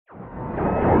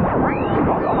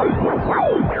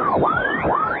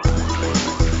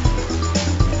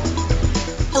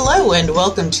Hello and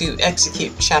welcome to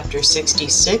Execute Chapter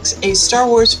 66, a Star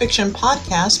Wars fiction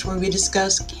podcast where we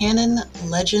discuss canon,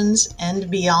 legends,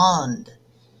 and beyond.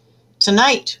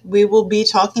 Tonight, we will be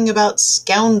talking about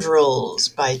Scoundrels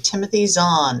by Timothy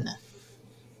Zahn.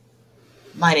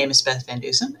 My name is Beth Van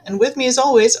Dusen, and with me as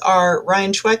always are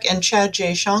Ryan Schweck and Chad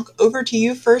J. Schonk. Over to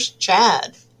you first,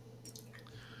 Chad.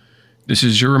 This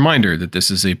is your reminder that this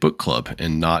is a book club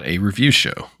and not a review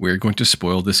show. We're going to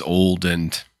spoil this old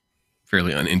and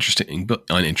fairly uninteresting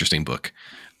book.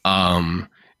 In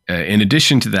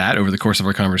addition to that, over the course of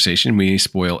our conversation, we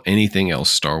spoil anything else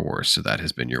Star Wars, so that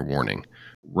has been your warning.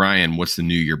 Ryan, what's the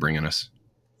new you're bringing us?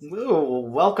 Ooh,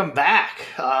 welcome back.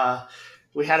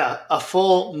 We had a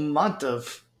full month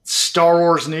of Star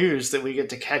Wars news that we get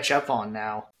to catch up on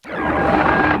now.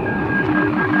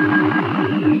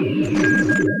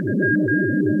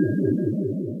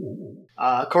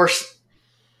 Of course,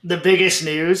 the biggest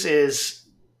news is,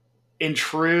 in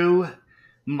true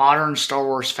modern Star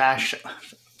Wars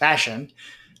fashion,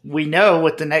 we know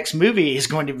what the next movie is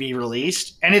going to be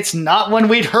released, and it's not one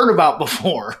we'd heard about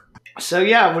before. So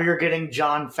yeah, we are getting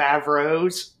Jon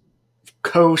Favreau's,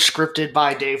 co-scripted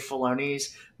by Dave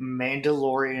Filoni's,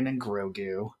 Mandalorian and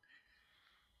Grogu.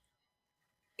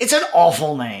 It's an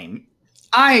awful name.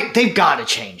 They've got to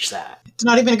change that. It's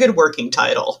not even a good working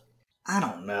title. I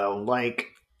don't know,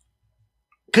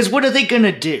 because what are they going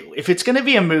to do? If it's going to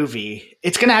be a movie,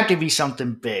 it's going to have to be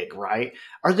something big, right?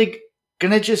 Are they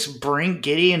going to just bring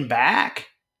Gideon back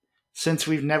since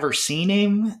we've never seen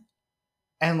him?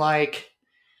 And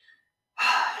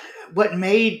what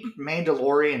made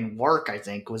Mandalorian work, I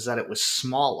think, was that it was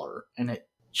smaller and it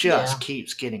just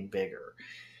keeps getting bigger.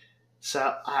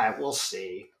 So, we'll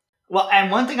see. Well,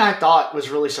 and one thing I thought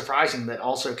was really surprising that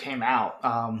also came out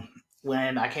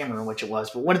when, I can't remember which it was,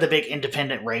 but one of the big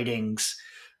independent ratings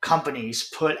companies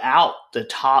put out the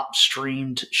top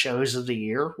streamed shows of the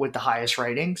year with the highest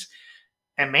ratings,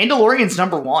 and Mandalorian's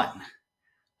number one.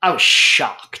 I was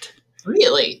shocked.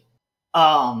 Really?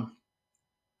 Ahsoka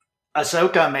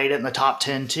made it in the top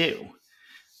 10 too,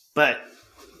 but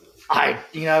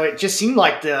it just seemed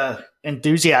like the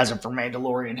enthusiasm for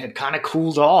Mandalorian had kind of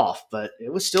cooled off, but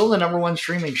it was still the number one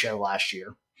streaming show last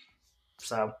year.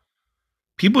 So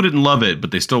people didn't love it,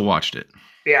 but they still watched it.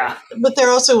 Yeah. But there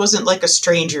also wasn't like a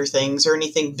Stranger Things or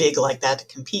anything big like that to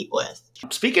compete with.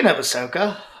 Speaking of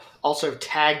Ahsoka, also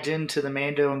tagged into the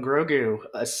Mando and Grogu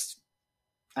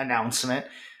announcement,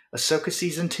 Ahsoka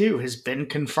Season 2 has been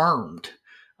confirmed.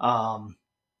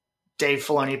 Dave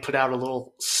Filoni put out a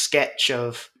little sketch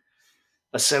of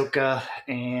Ahsoka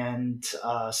and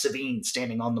Sabine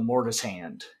standing on the Mortis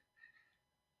hand.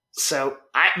 So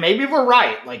maybe we're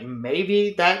right.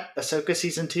 Maybe that Ahsoka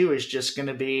Season 2 is just going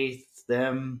to be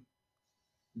them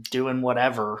doing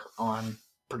whatever on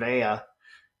Perdea,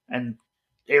 and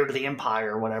Heir to the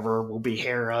Empire or whatever will be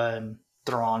Hera and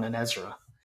Thrawn and Ezra.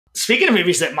 Speaking of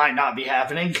movies that might not be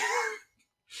happening,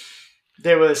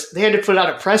 they had to put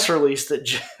out a press release that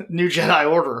New Jedi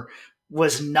Order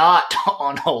was not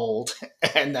on hold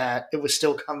and that it was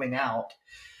still coming out.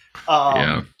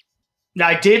 Now,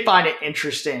 I did find it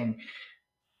interesting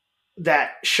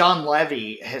that Sean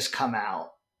Levy has come out,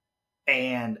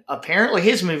 and apparently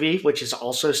his movie, which is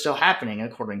also still happening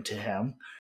according to him,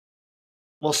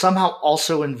 will somehow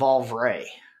also involve Rey.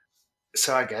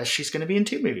 So I guess she's going to be in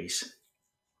 2 movies.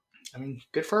 I mean,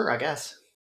 good for her, I guess.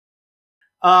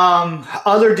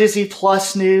 Other Disney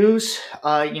Plus news,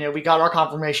 we got our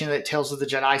confirmation that Tales of the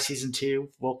Jedi Season 2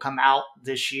 will come out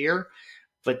this year,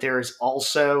 but there is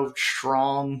also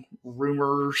strong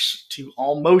rumors to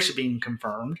almost being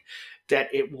confirmed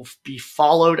that it will be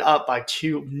followed up by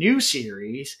 2 new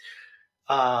series,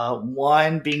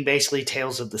 one being basically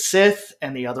Tales of the Sith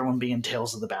and the other one being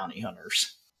Tales of the Bounty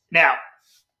Hunters. Now,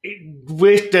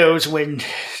 with those, when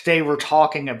they were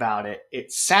talking about it,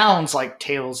 it sounds like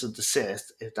Tales of the Sith,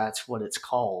 if that's what it's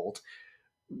called,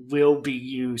 will be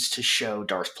used to show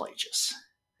Darth Plagueis.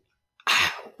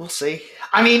 We'll see.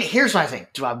 I mean, here's my thing.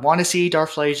 Do I want to see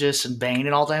Darth Plagueis and Bane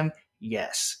and all them?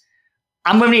 Yes.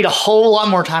 I'm going to need a whole lot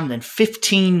more time than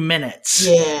 15 minutes.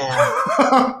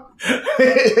 Yeah.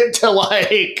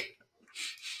 to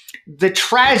the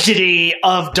tragedy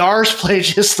of Darth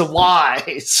Plagueis the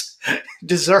Wise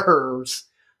deserves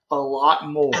a lot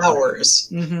more. Hours.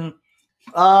 Mm-hmm.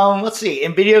 Let's see.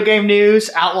 In video game news,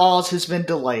 Outlaws has been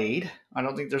delayed. I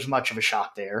don't think there's much of a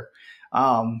shock there.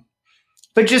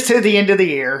 But just to the end of the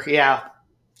year, yeah.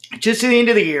 Just to the end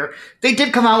of the year. They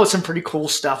did come out with some pretty cool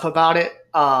stuff about it.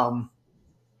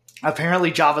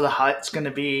 Apparently Jabba the Hutt's going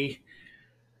to be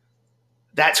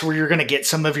that's where you're going to get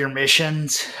some of your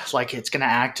missions. Like it's going to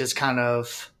act as kind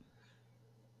of,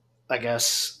 I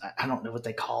guess, I don't know what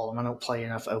they call them. I don't play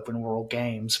enough open world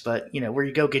games, but where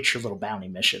you go get your little bounty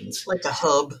missions. Like a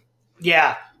hub.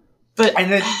 Yeah. But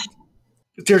And then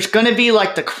there's going to be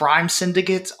like the crime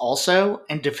syndicates also.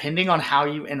 And depending on how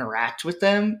you interact with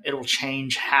them, it'll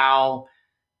change how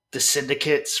the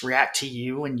syndicates react to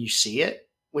you when you see it,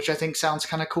 which I think sounds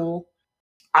kind of cool.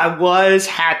 I was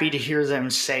happy to hear them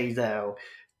say, though,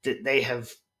 that they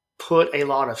have put a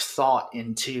lot of thought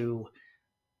into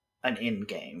an end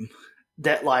game.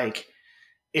 That, like,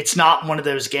 it's not one of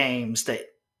those games that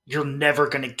you're never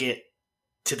going to get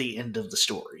to the end of the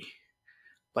story.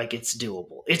 Like, it's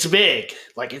doable. It's big.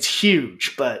 Like, it's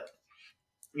huge. But,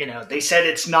 they said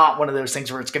it's not one of those things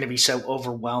where it's going to be so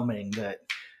overwhelming that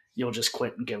you'll just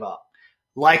quit and give up.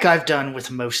 Like I've done with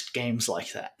most games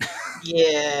like that.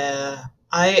 yeah,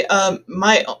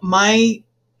 my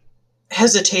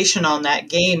hesitation on that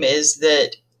game is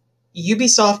that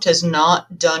Ubisoft has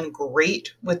not done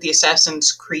great with the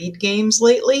Assassin's Creed games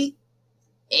lately.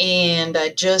 And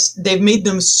they've made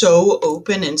them so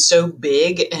open and so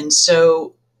big and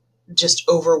so just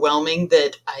overwhelming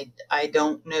that I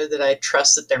don't know that I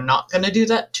trust that they're not going to do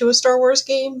that to a Star Wars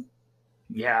game.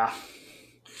 Yeah.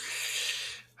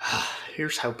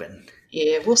 Here's hoping.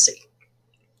 Yeah, we'll see.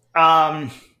 Other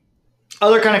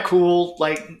kind of cool,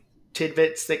 like,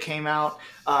 tidbits that came out.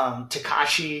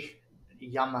 Takashi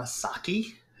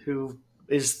Yamasaki, who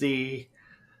is the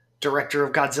director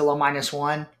of Godzilla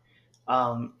 -1,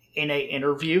 in an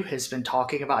interview has been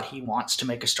talking about he wants to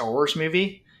make a Star Wars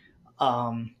movie.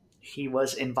 He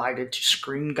was invited to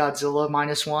screen Godzilla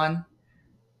 -1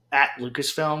 at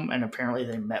Lucasfilm, and apparently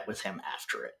they met with him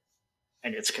after it,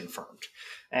 and it's confirmed.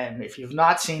 And if you've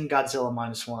not seen Godzilla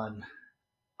 -1,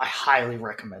 I highly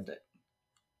recommend it.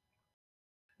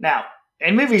 Now,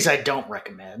 in movies I don't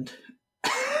recommend,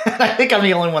 I think I'm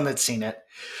the only one that's seen it.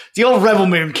 The old Rebel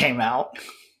Moon came out.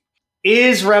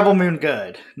 Is Rebel Moon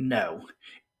good? No.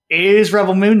 Is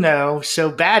Rebel Moon, though, so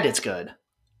bad it's good?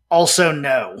 Also,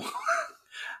 no.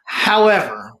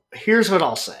 However, here's what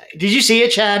I'll say. Did you see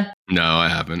it, Chad? No, I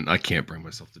haven't. I can't bring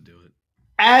myself to do it.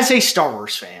 As a Star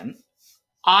Wars fan,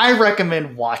 I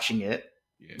recommend watching it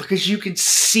because you can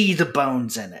see the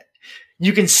bones in it.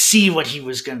 You can see what he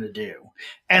was going to do.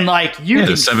 And, like, you can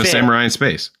the Seven Samurai in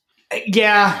space.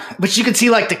 Yeah, but you can see,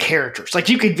 like, the characters. Like,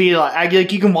 you could be like,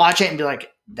 you can watch it and be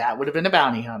like, that would have been a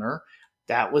bounty hunter.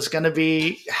 That was going to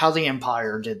be how the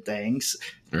Empire did things.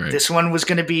 Right. This one was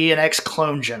going to be an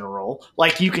ex-clone general.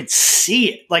 Like, you can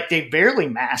see it. Like, they barely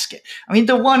mask it. I mean,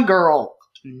 the one girl,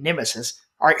 Nemesis,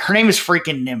 all right, her name is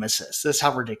freaking Nemesis. That's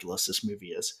how ridiculous this movie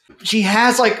is. She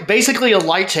has, like, basically a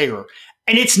lightsaber,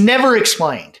 and it's never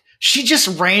explained. She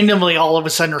just randomly, all of a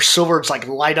sudden, her swords, like,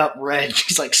 light up red.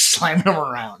 She's, like, slamming them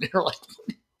around. You're like,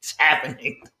 what's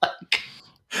happening? Like,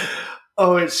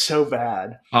 oh, it's so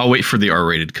bad. I'll wait for the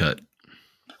R-rated cut.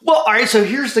 Well, all right, so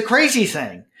here's the crazy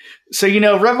thing. So,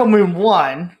 Rebel Moon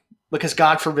 1, because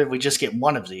God forbid we just get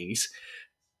one of these,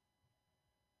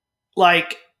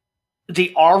 like,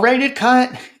 the R-rated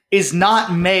cut is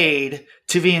not made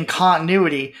to be in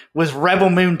continuity with Rebel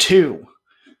Moon 2.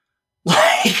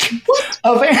 Like,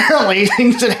 apparently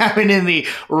things that happen in the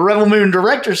Rebel Moon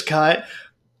director's cut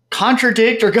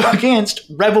contradict or go against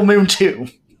Rebel Moon 2.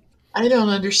 I don't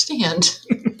understand.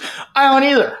 I don't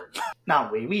either.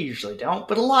 Not we usually don't,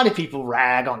 but a lot of people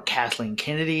rag on Kathleen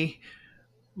Kennedy.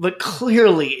 But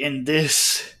clearly in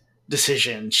this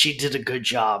decision, she did a good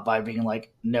job by being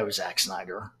like, no, Zack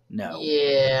Snyder, no.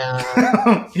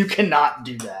 Yeah. You cannot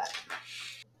do that.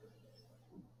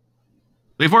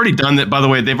 They've already done that, by the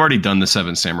way. They've already done the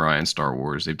Seven Samurai in Star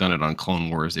Wars. They've done it on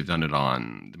Clone Wars. They've done it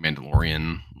on The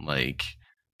Mandalorian. Like,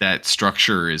 that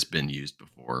structure has been used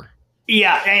before.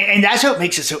 Yeah, and that's what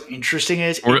makes it so interesting.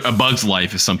 Or A Bug's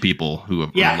Life, as some people who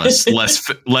are less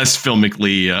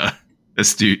filmically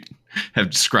astute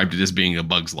have described it as being A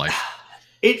Bug's Life.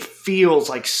 It feels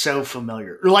like so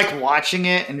familiar. You're like watching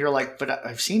it, and you're like, but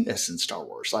I've seen this in Star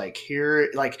Wars. Like here,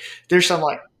 like there's some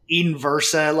like Eden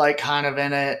Versa, like kind of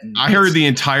in it. And I heard the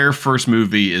entire first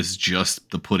movie is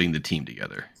just the putting the team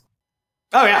together.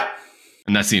 Oh yeah,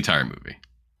 and that's the entire movie.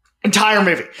 Entire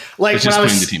movie, like it's just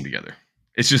putting the team together.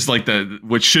 It's just like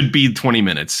what should be 20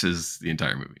 minutes is the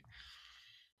entire movie.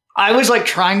 I was like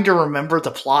trying to remember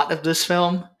the plot of this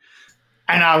film,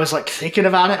 and I was like thinking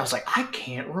about it. I was like, I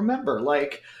can't remember.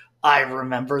 Like, I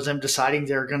remember them deciding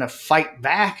they're going to fight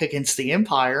back against the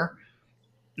Empire.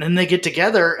 And then they get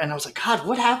together, and I was like, God,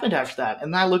 what happened after that?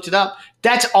 And then I looked it up.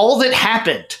 That's all that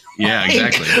happened. Yeah,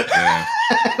 exactly. Yeah.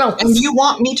 And you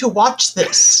want me to watch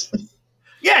this?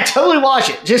 Yeah, totally watch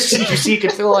it. Just so you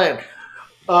can fill in.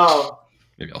 Oh,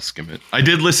 Maybe I'll skim it. I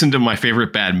did listen to my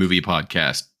favorite bad movie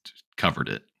podcast covered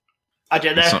it. I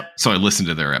did And that. so I listened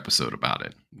to their episode about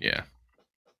it. Yeah.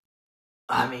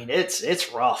 I mean,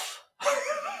 it's rough.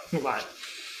 But,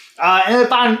 and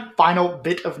the final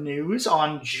bit of news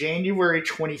on January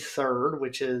 23rd,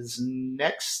 which is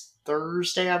next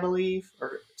Thursday, I believe,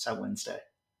 or is that Wednesday?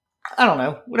 I don't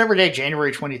know. Whatever day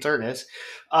January 23rd is,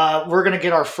 we're gonna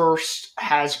get our first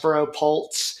Hasbro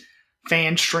Pulse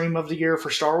fan stream of the year for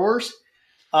Star Wars.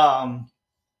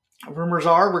 Rumors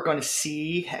are we're going to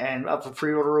see, and up for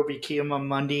pre-order will be Kiyama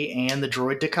Mundi and the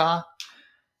Droid Deka,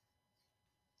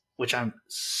 which I'm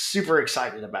super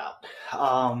excited about.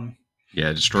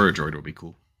 Yeah, Destroyer Droid would be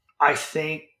cool. I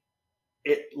think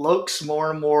it looks more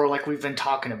and more like we've been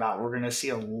talking about. We're going to see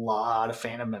a lot of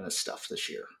Phantom Menace stuff this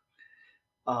year,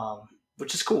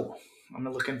 which is cool. I'm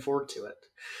looking forward to it.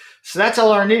 So that's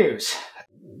all our news.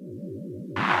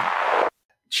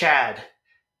 Chad,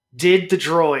 did the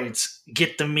droids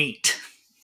get the meat?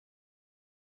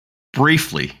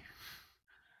 Briefly.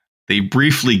 They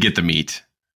briefly get the meat.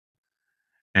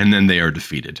 And then they are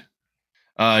defeated.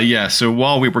 Yeah, so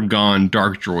while we were gone,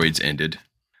 Dark Droids ended.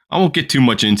 I won't get too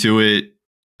much into it.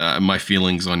 My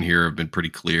feelings on here have been pretty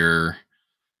clear.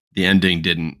 The ending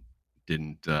didn't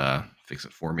fix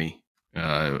it for me.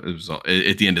 It was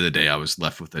at the end of the day, I was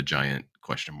left with a giant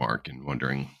question mark and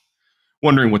wondering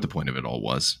what the point of it all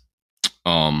was.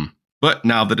 But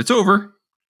now that it's over,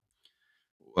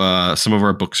 some of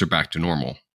our books are back to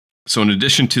normal. So in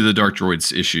addition to the Dark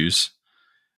Droids issues,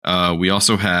 we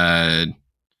also had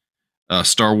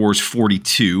Star Wars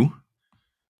 42,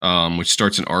 which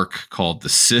starts an arc called The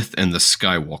Sith and the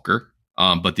Skywalker.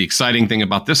 But the exciting thing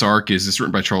about this arc is it's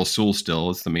written by Charles Soule still.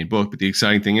 It's the main book. But the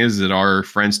exciting thing is that our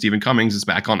friend Stephen Cummings is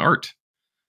back on art,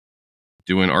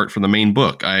 doing art for the main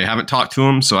book. I haven't talked to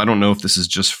him, so I don't know if this is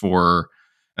just for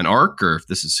an arc or if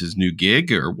this is his new gig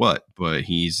or what. But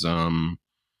he's on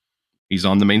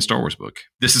the main Star Wars book.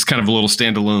 This is kind of a little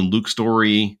standalone Luke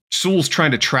story. Soule's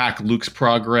trying to track Luke's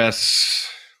progress.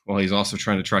 Well, he's also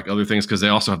trying to track other things because they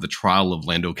also have the trial of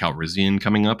Lando Calrissian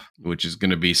coming up, which is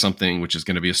going to be a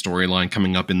storyline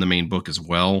coming up in the main book as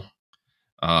well.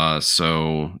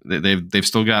 So they've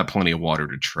still got plenty of water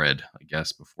to tread, I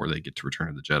guess, before they get to Return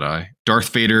of the Jedi. Darth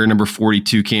Vader number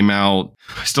 42 came out.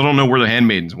 I still don't know where the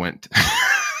handmaidens went.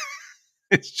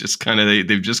 It's just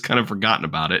they've just kind of forgotten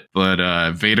about it.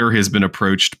 But Vader has been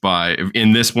approached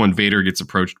in this one, Vader gets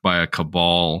approached by a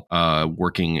cabal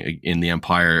working in the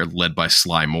Empire led by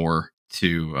Sly Moore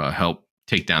to help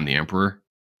take down the Emperor.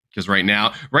 Because right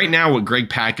now what Greg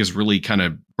Pak is really kind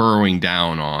of bearing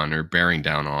down on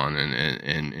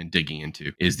and digging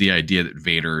into is the idea that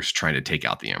Vader's trying to take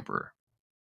out the Emperor.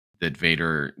 That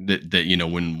Vader,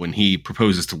 when he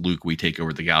proposes to Luke, we take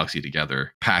over the galaxy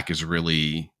together. Pak is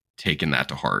really taken that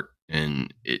to heart,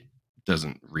 and it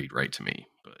doesn't read right to me,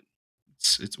 but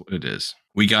it's what it is.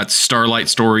 We got Starlight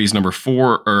Stories number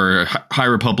 4, or High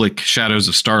Republic Shadows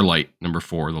of Starlight number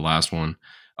 4, the last one.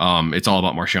 It's all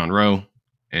about Marchion Ro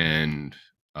and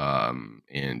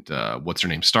what's her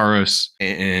name, Staros,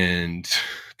 and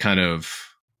kind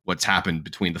of what's happened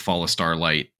between the fall of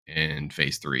Starlight and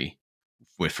Phase 3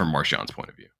 from Marchion's point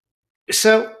of view.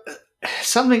 So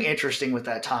something interesting with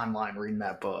that timeline reading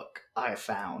that book I have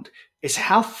found is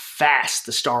how fast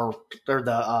the Stormwall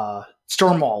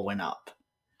went up.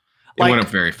 It went up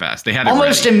very fast. They had it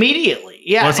almost ready. Immediately.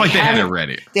 Yeah, well, it's like they had it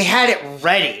ready. They had it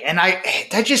ready, and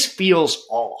that just feels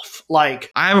off. Like,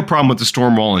 I have a problem with the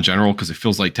Stormwall in general because it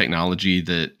feels like technology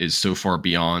that is so far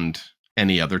beyond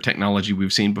any other technology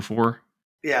we've seen before.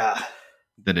 Yeah,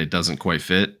 that it doesn't quite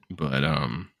fit. But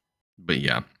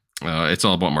yeah, it's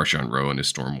all about Marchion Ro and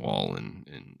his Stormwall and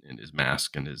his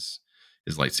mask and his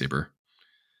lightsaber.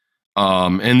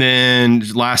 And then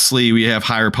lastly, we have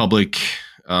High Republic.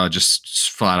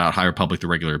 Just flat out High Republic, the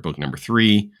regular book number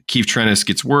 3. Keith Trennis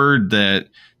gets word that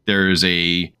there's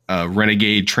a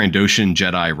renegade Trandoshan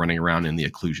Jedi running around in the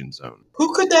occlusion zone.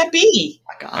 Who could that be? Oh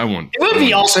my God. It would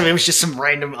be awesome if it was just some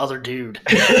random other dude.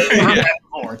 Yeah.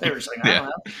 They were saying, I don't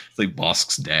know. It's like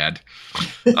Bosk's dad.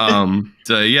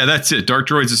 So yeah, that's it. Dark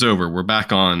Droids is over. We're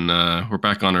back on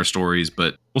our stories,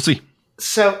 but we'll see.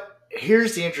 So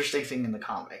here's the interesting thing in the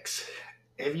comics.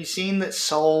 Have you seen that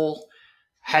Soule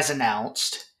has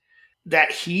announced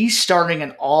that he's starting an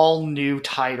all new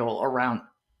title around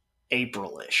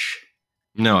April-ish?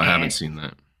 No, I haven't seen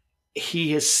that.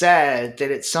 He has said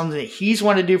that it's something that he's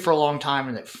wanted to do for a long time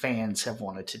and that fans have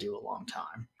wanted to do a long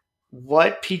time.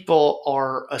 What people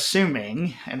are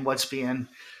assuming and what's being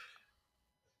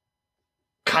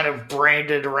kind of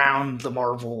branded around the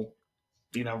Marvel,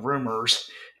 rumors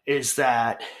is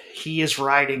that he is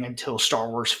writing until Star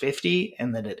Wars 50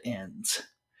 and then it ends.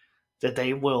 That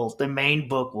the main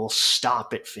book will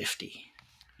stop at 50.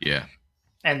 Yeah.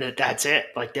 And that's it.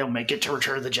 Like, they'll make it to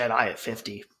Return of the Jedi at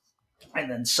 50.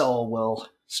 And then Solo will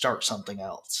start something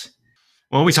else.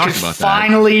 Well, we talked about that.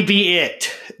 Finally be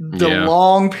it. The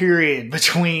long period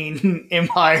between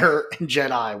Empire and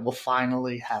Jedi will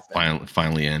finally happen.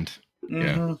 Finally end.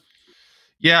 Mm-hmm. Yeah.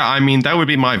 Yeah, I mean, that would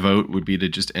be my vote, would be to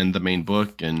just end the main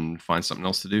book and find something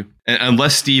else to do. And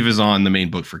unless Steve is on the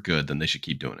main book for good, then they should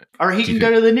keep doing it. Or he can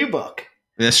go to the new book.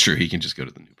 That's true. He can just go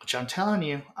to the new book. Which I'm telling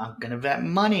you, I'm going to bet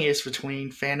money is between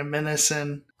Phantom Menace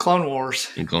and Clone Wars.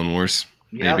 In Clone Wars.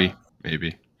 Yep.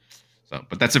 Maybe. So,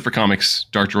 but that's it for comics.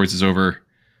 Dark Droids is over.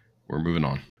 We're moving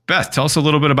on. Beth, tell us a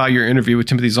little bit about your interview with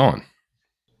Timothy Zahn.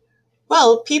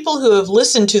 Well, people who have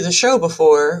listened to the show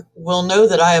before will know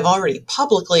that I have already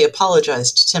publicly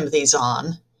apologized to Timothy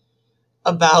Zahn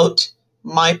about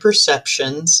my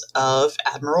perceptions of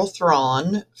Admiral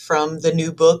Thrawn from the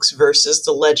new books versus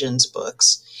the Legends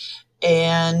books.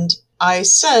 And I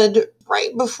said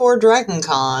right before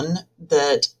DragonCon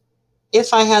that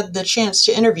if I had the chance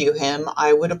to interview him,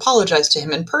 I would apologize to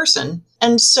him in person.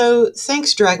 And so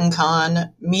thanks,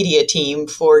 DragonCon media team,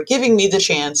 for giving me the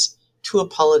chance to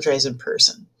apologize in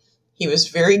person. He was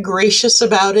very gracious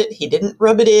about it. He didn't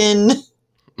rub it in.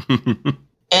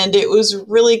 And it was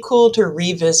really cool to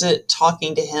revisit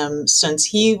talking to him, since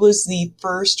he was the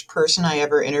first person I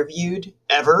ever interviewed,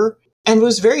 ever, and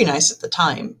was very nice at the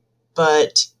time.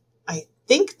 But I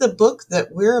think the book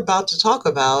that we're about to talk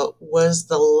about was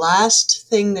the last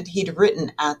thing that he'd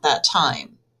written at that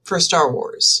time for Star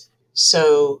Wars.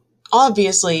 So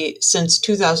obviously, since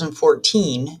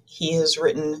 2014, he has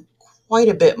written quite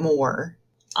a bit more.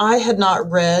 I had not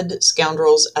read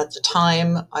Scoundrels at the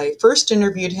time I first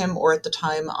interviewed him, or at the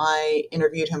time I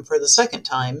interviewed him for the second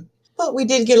time. But we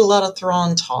did get a lot of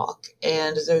Thrawn talk,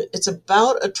 and it's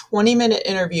about a 20-minute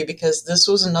interview, because this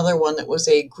was another one that was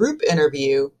a group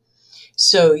interview.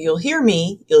 So you'll hear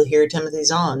me, you'll hear Timothy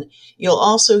Zahn, you'll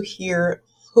also hear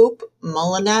Hope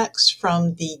Mullinax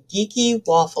from the Geeky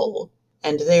Waffle,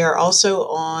 and they are also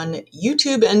on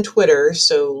YouTube and Twitter,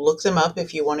 so look them up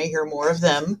if you want to hear more of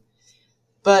them.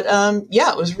 But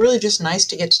it was really just nice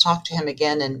to get to talk to him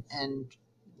again and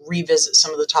revisit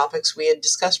some of the topics we had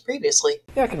discussed previously.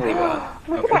 Yeah, I can leave it on.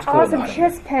 Look at that awesome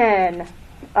Kiss pen.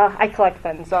 I collect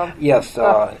pens, so. Yes,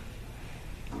 a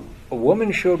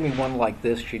woman showed me one like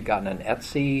this. She'd gotten an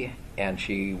Etsy, and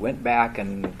she went back,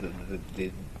 and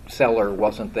the seller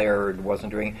wasn't there and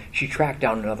wasn't doing it. She tracked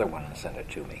down another one and sent it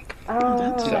to me. Oh,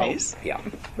 that's nice. Yeah,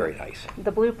 very nice.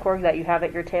 The blue porg that you have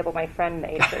at your table, my friend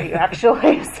made for you,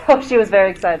 actually. So she was very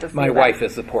excited to see My that. wife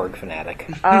is the porg fanatic.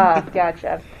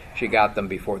 Gotcha. She got them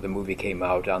before the movie came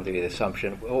out on the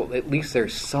assumption, well, at least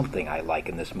there's something I like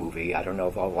in this movie. I don't know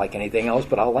if I'll like anything else,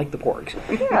 but I'll like the porgs.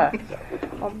 Yeah.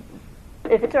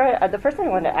 If it's all right, the first thing I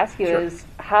wanted to ask you is,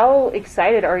 how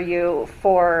excited are you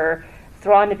for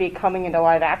Thrawn to be coming into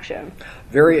live action?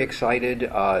 Very excited,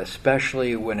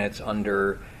 especially when it's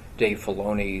under Dave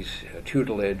Filoni's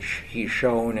tutelage. He's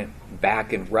shown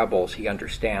back in Rebels he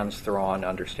understands Thrawn,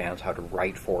 understands how to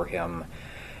write for him,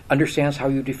 understands how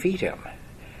you defeat him.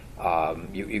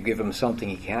 You give him something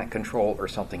he can't control or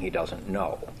something he doesn't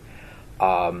know.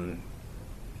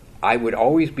 I would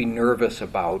always be nervous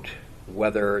about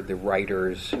whether the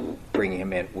writers bringing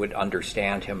him in would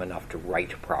understand him enough to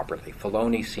write properly.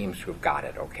 Filoni seems to have got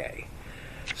it okay.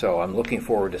 So I'm looking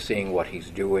forward to seeing what he's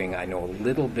doing. I know a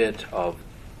little bit of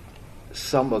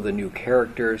some of the new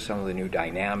characters, some of the new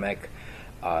dynamic.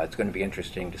 It's going to be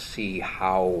interesting to see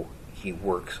how he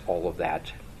works all of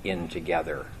that in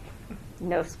together.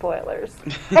 No spoilers.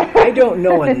 I don't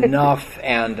know enough,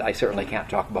 and I certainly can't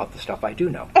talk about the stuff I do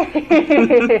know.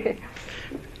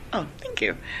 Oh, thank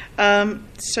you.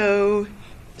 So,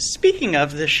 speaking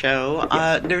of the show,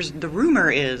 there's the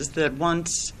rumor is that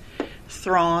once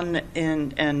Thrawn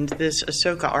and this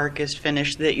Ahsoka arc is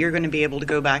finished, that you're going to be able to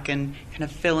go back and kind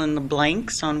of fill in the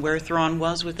blanks on where Thrawn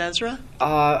was with Ezra?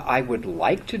 I would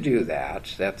like to do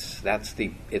that.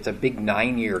 It's a big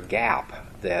 9-year gap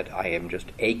that I am just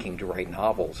aching to write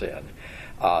novels in.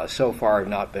 So far, I've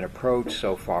not been approached.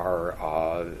 So far,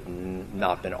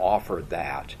 not been offered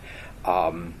that.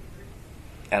 And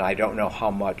I don't know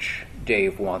how much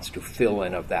Dave wants to fill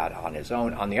in of that on his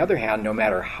own. On the other hand, no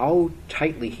matter how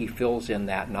tightly he fills in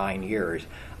that 9 years,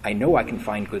 I know I can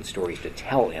find good stories to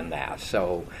tell in that.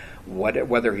 So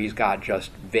whether he's got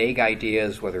just vague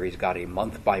ideas, whether he's got a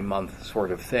month-by-month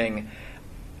sort of thing,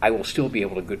 I will still be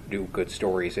able to do good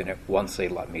stories in it once they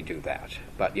let me do that.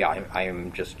 But yeah, I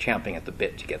am just champing at the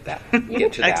bit to get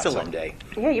to that someday.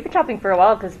 Yeah, you've been chopping for a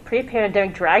while because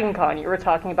pre-pandemic Dragon Con, you were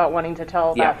talking about wanting to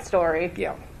tell that story.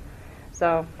 Yeah.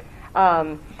 So,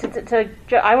 I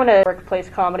want a workplace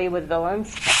comedy with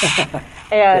villains,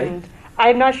 and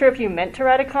I'm not sure if you meant to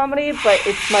write a comedy, but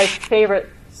it's my favorite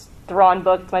Thrawn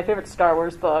book. It's my favorite Star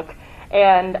Wars book,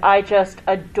 and I just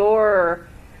adore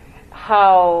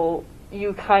how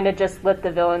you kind of just let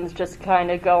the villains just kind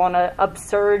of go on an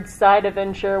absurd side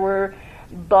adventure where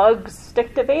bugs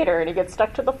stick to Vader and he gets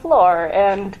stuck to the floor,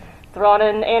 and Thrawn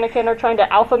and Anakin are trying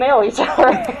to alpha male each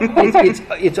other.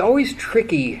 It's always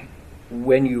tricky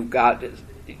when you've got,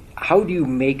 how do you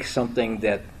make something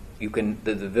that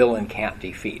the villain can't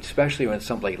defeat, especially when it's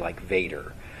somebody like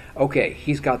Vader. Okay,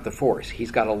 he's got the Force,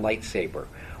 he's got a lightsaber.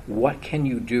 What can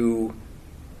you do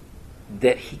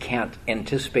that he can't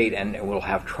anticipate and will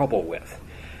have trouble with?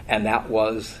 And that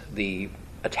was the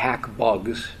attack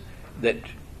bugs that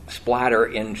splatter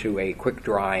into a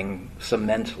quick-drying,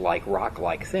 cement-like,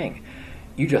 rock-like thing.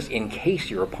 You just encase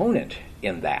your opponent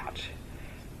in that.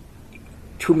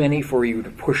 Too many for you to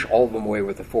push all of them away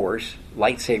with the Force.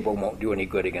 Lightsaber won't do any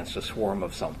good against a swarm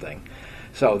of something.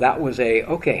 So that was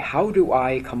okay, how do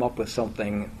I come up with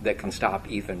something that can stop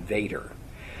even Vader?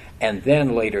 And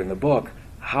then later in the book,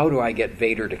 how do I get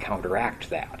Vader to counteract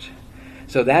that?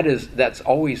 So that's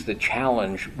always the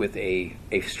challenge with a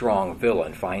strong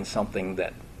villain. Find something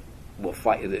that will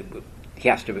fight. He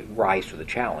has to rise to the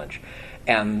challenge.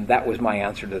 And that was my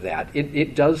answer to that.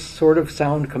 It does sort of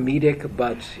sound comedic,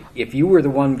 but if you were the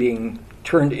one being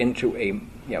turned into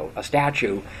a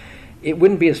statue, it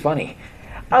wouldn't be as funny.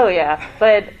 Oh yeah,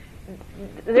 but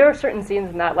there are certain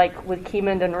scenes in that, like with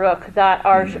Keemond and Rook, that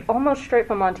are almost straight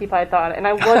from Monty Python, and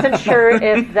I wasn't sure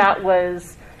if that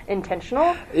was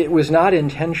intentional. It was not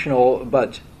intentional,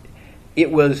 but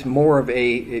it was more of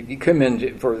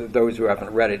Keemond, for those who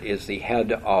haven't read it, is the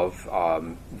head of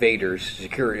Vader's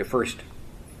security,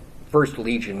 First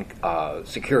Legion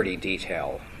security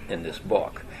detail in this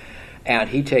book. And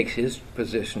he takes his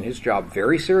position, his job,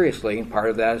 very seriously, and part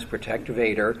of that is protect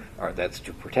Vader, or that's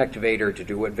to protect Vader, to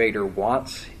do what Vader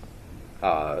wants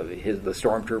the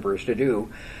stormtroopers to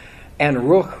do. And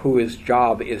Rook, whose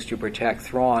job is to protect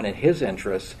Thrawn and his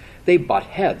interests, they butt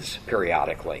heads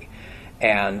periodically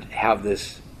and have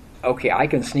this, okay, I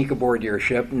can sneak aboard your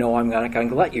ship. No, I'm not going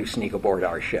to let you sneak aboard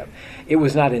our ship. It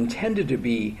was not intended to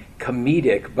be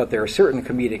comedic, but there are certain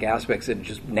comedic aspects that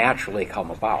just naturally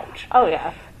come about. Oh,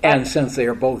 yeah. And since they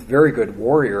are both very good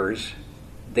warriors,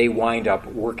 they wind up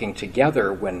working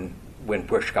together when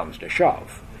push comes to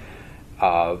shove.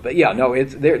 But yeah, no,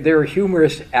 there are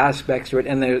humorous aspects to it,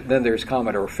 and then there's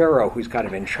Commodore Farrow, who's kind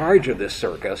of in charge of this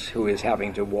circus, who is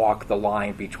having to walk the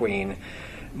line between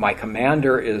my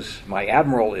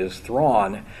admiral is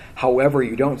Thrawn, however,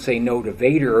 you don't say no to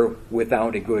Vader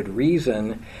without a good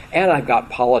reason, and I've got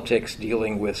politics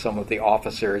dealing with some of the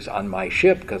officers on my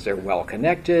ship because they're well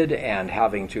connected, and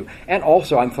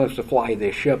also I'm supposed to fly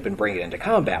this ship and bring it into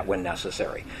combat when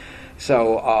necessary.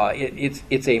 So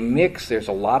it's a mix. There's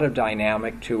a lot of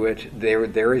dynamic to it.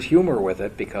 There is humor with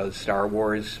it because Star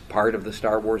Wars, part of the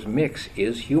Star Wars mix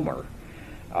is humor.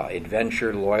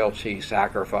 Adventure, loyalty,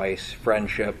 sacrifice,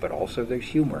 friendship, but also there's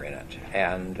humor in it.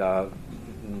 And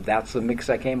that's the mix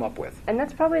I came up with. And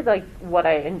that's probably like what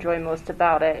I enjoy most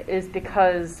about it, is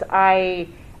because I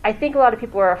think a lot of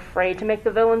people are afraid to make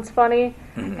the villains funny,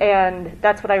 and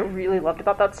that's what I really loved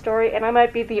about that story. And I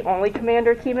might be the only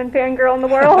Commander Keeman fangirl in the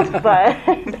world,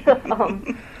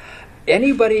 but...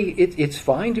 Anybody, it's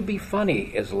fine to be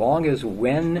funny as long as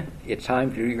when it's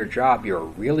time to do your job, you're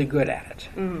really good at it.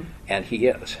 Mm-hmm. And he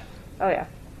is. Oh, yeah.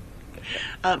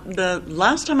 The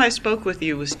last time I spoke with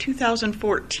you was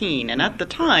 2014, and at the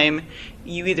time,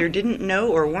 you either didn't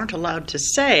know or weren't allowed to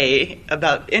say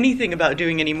anything about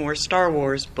doing any more Star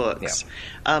Wars books.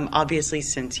 Yeah. Obviously,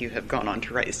 since you have gone on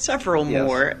to write several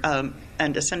more,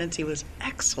 and Ascendancy was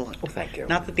excellent. Oh, thank you.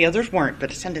 Not that the others weren't, but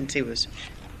Ascendancy was...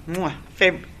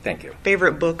 Thank you.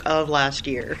 Favorite book of last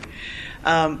year.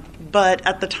 But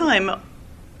at the time,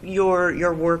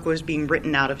 your work was being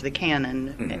written out of the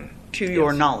canon to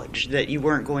your knowledge, that you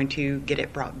weren't going to get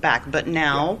it brought back. But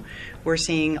now we're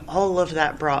seeing all of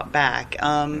that brought back.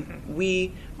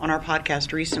 We, on our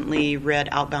podcast, recently read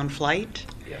Outbound Flight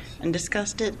and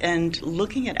discussed it. And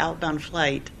looking at Outbound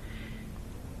Flight,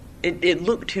 it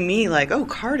looked to me like,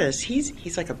 Cardus,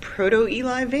 he's like a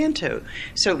proto-Eli Vanto.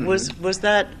 So was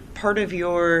that part of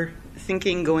your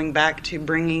thinking, going back to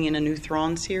bringing in a new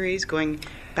Thrawn series, going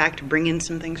back to bring in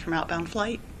some things from Outbound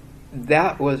Flight?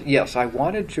 That was, yes, I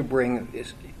wanted to bring,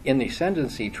 in the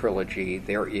Ascendancy trilogy,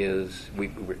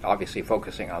 we're obviously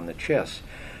focusing on the Chiss,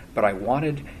 but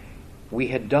we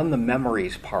had done the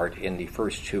memories part in the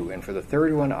first two, and for the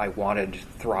third one, I wanted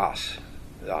Thras,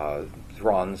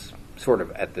 Thrawn's sort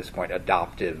of, at this point,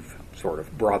 adoptive sort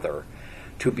of brother,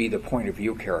 to be the point of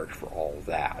view character for all of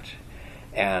that.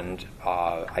 And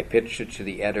I pitched it to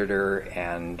the editor,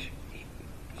 and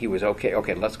he was okay,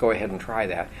 let's go ahead and try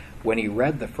that. When he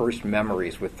read the first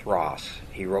memories with Thras,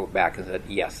 he wrote back and said,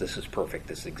 yes, this is perfect.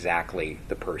 This is exactly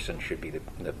the person should be the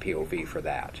POV for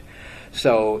that.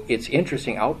 So it's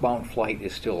interesting. Outbound Flight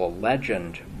is still a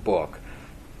legend book,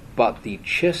 but the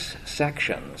Chiss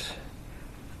sections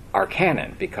are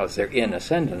canon because they're in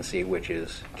Ascendancy, which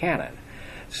is canon.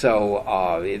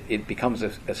 So it becomes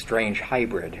a strange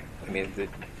hybrid. I mean,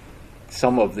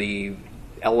 some of the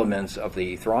elements of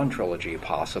the Thrawn trilogy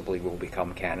possibly will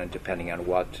become canon depending on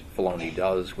what Filoni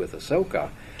does with Ahsoka.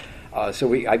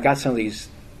 So I've got some of these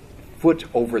foot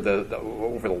over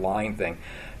the line thing.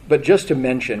 But just to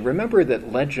mention, remember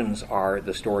that legends are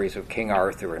the stories of King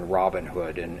Arthur and Robin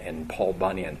Hood and Paul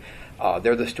Bunyan.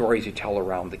 They're the stories you tell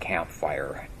around the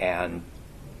campfire. And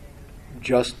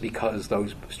just because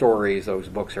those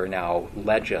books are now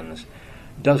legends,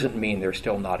 doesn't mean they're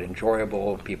still not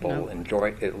enjoyable. People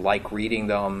like reading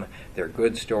them. They're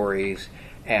good stories,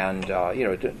 and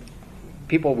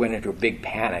people went into a big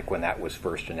panic when that was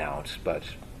first announced. But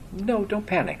no, don't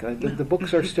panic. The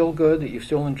books are still good. You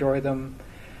still enjoy them.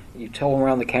 You tell them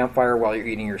around the campfire while you're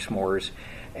eating your s'mores,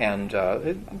 and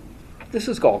this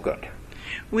is all good.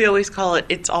 We always call it,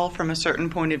 it's all from a certain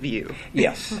point of view.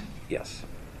 Yes, yes.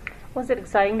 Was it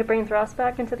exciting to bring Thras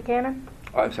back into the canon?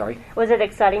 Oh, I'm sorry? Was it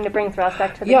exciting to bring Thras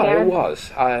back to the canon? Yeah, it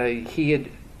was.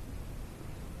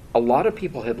 A lot of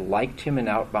people had liked him in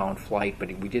Outbound Flight, but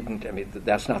we didn't,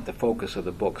 that's not the focus of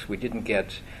the books. We didn't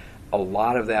get a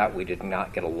lot of that. We did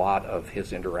not get a lot of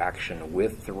his interaction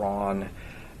with Thrawn.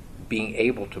 Being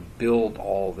able to build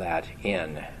all that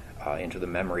into the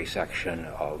memory section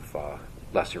of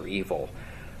Lesser Evil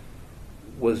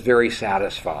was very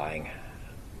satisfying.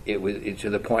 It was to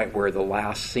the point where the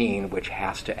last scene, which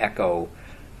has to echo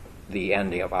the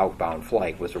ending of Outbound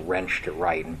Flight, was a wrench to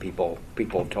write, and people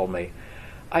have told me,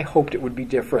 I hoped it would be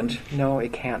different. No,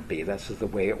 it can't be. That's the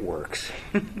way it works.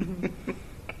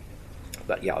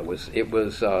 But yeah, it was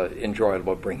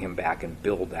enjoyable to bring him back and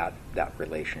build that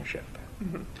relationship.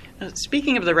 Mm-hmm.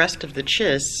 Speaking of the rest of the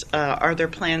Chiss, are there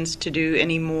plans to do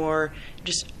any more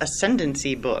just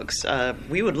Ascendancy books?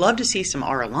 We would love to see some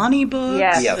Aralani books.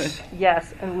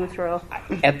 Yes, and Luthero.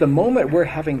 At the moment, we're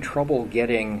having trouble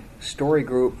getting Story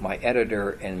Group, my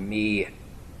editor, and me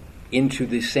into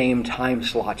the same time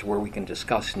slots where we can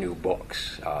discuss new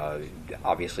books.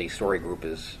 Obviously, Story Group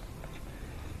is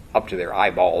up to their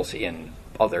eyeballs in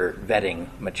other vetting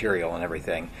material and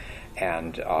everything,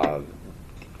 and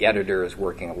the editor is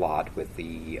working a lot with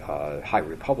the High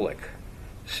Republic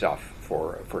stuff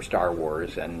for Star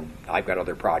Wars, and I've got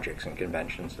other projects and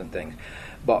conventions and things.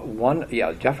 But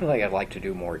definitely I'd like to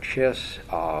do more Chiss.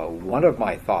 One of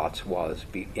my thoughts was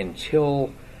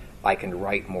until I can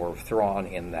write more of Thrawn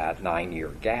in that 9-year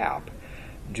gap,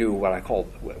 do what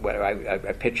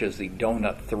I pitch as the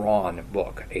Donut Thrawn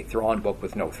book, a Thrawn book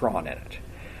with no Thrawn in it,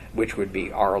 which would be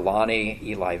Arlani,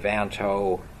 Eli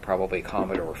Vanto, probably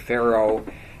Commodore Farrow,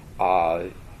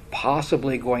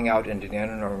 possibly going out into the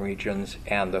unknown regions,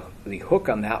 and the hook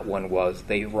on that one was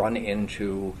they run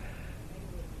into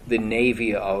the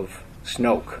navy of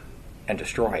Snoke and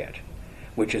destroy it,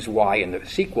 which is why in the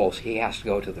sequels he has to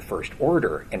go to the First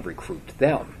Order and recruit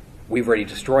them. We've already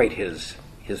destroyed his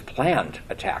planned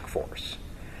attack force.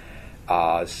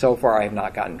 So far I have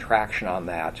not gotten traction on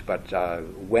that, but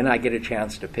when I get a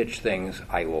chance to pitch things,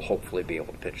 I will hopefully be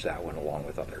able to pitch that one along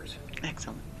with others.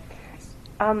 Excellent.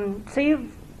 So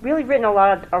you've really written a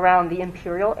lot around the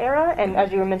Imperial era, and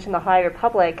as you mentioned, the High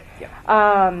Republic.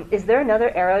 Yeah. Is there another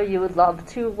era you would love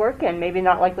to work in? Maybe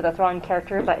not like with a Thrawn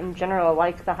character, but in general,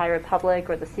 like the High Republic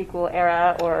or the sequel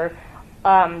era or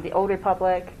the Old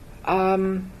Republic?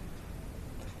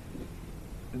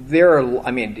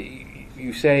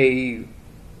 You say,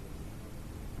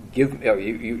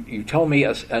 you tell me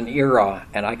an era,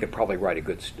 and I could probably write a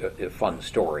good, fun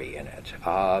story in it.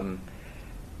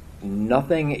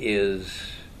 Nothing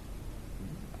is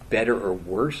better or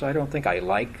worse, I don't think. I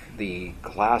like the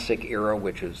classic era,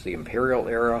 which is the Imperial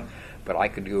era, but I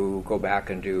could go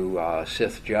back and do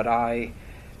Sith Jedi,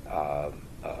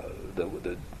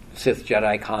 the Sith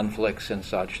Jedi conflicts and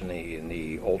such in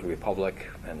the Old Republic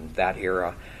and that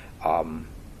era.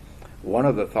 One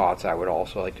of the thoughts I would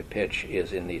also like to pitch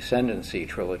is in the Ascendancy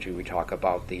trilogy, we talk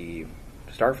about the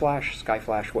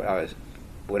Skyflash,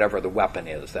 whatever the weapon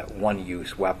is, that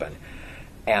one-use weapon,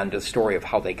 and the story of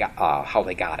how they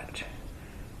got it,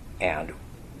 and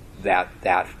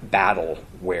that battle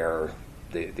where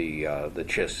the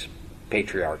Chiss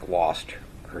patriarch lost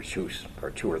her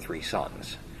two or three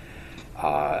sons.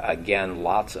 Again,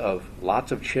 lots of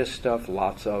Chiss stuff,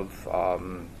 lots of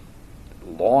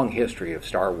long history of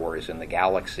Star Wars in the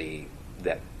galaxy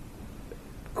that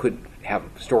could have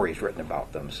stories written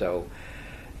about them. So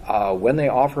when they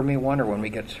offer me one, or when we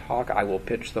get to talk, I will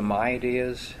pitch them my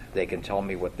ideas. They can tell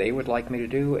me what they would like me to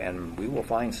do, and we will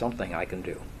find something I can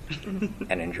do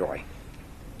and enjoy.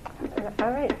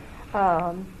 All right.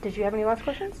 Did you have any last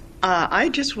questions? I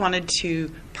just wanted to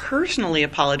personally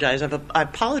apologize. I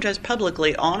apologized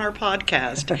publicly on our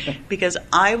podcast because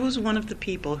I was one of the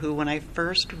people who, when I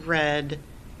first read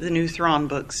the new Thrawn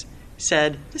books,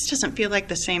 said, this doesn't feel like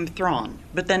the same Thrawn.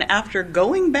 But then after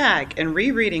going back and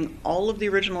rereading all of the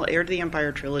original Heir to the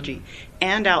Empire trilogy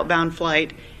and Outbound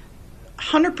Flight,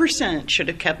 100% should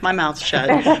have kept my mouth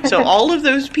shut. So all of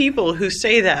those people who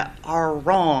say that are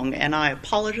wrong, and I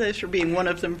apologize for being one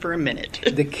of them for a minute.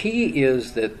 The key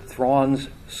is that Thrawn's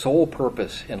sole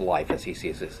purpose in life, as he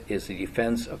sees it, is the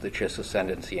defense of the Chiss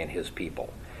ascendancy and his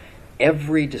people.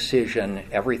 Every decision,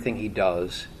 everything he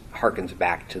does, harkens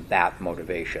back to that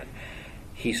motivation.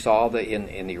 He saw that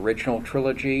in the original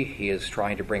trilogy, he is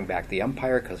trying to bring back the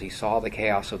Empire because he saw the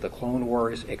chaos of the Clone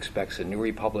Wars, expects the New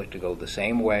Republic to go the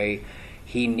same way.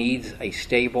 He needs a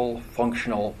stable,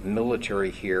 functional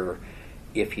military here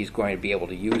if he's going to be able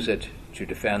to use it to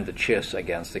defend the Chiss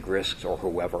against the Grisks or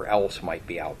whoever else might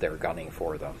be out there gunning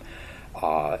for them.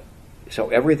 So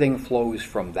everything flows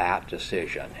from that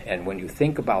decision. And when you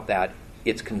think about that,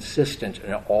 it's consistent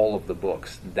in all of the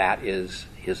books. That is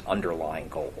his underlying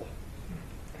goal.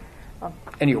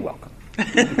 And you're welcome.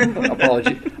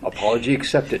 Apology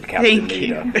accepted, Captain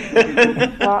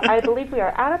Nita. Well, I believe we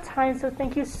are out of time, so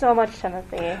thank you so much,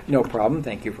 Timothy. No problem.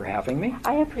 Thank you for having me.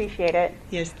 I appreciate it.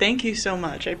 Yes, thank you so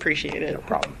much. I appreciate it. No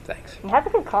problem. Thanks. And have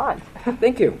a good con.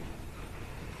 Thank you.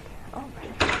 Oh.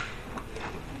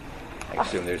 I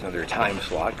assume there's another time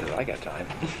slot because I got time.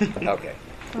 Okay.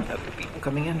 Other people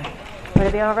coming in. Would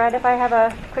it be all right if I have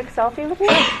a quick selfie with you?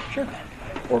 Sure.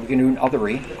 Or we can do an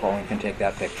othery. Colin can take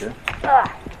that picture.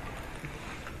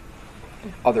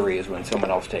 Othery is when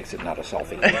someone else takes it, not a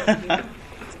selfie.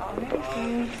 It's all right.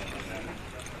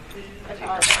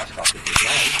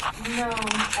 No,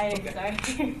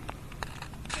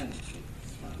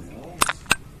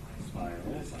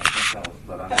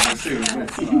 I'm sorry.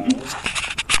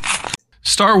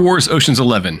 Star Wars Ocean's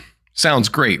 11. Sounds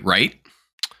great, right?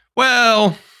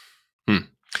 Well,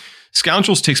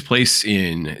 Scoundrels takes place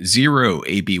in 0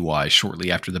 ABY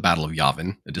shortly after the Battle of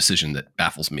Yavin, a decision that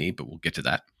baffles me, but we'll get to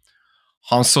that.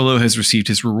 Han Solo has received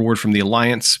his reward from the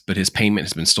Alliance, but his payment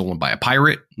has been stolen by a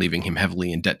pirate, leaving him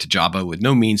heavily in debt to Jabba with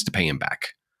no means to pay him back.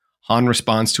 Han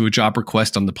responds to a job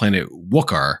request on the planet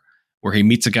Wukar, where he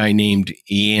meets a guy named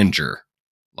Eanger.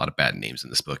 A lot of bad names in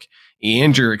this book.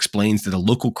 Eanger explains that a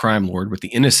local crime lord with the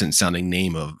innocent-sounding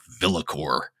name of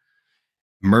Villacor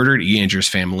murdered Eanger's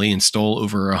family and stole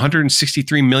over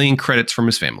 163 million credits from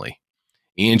his family.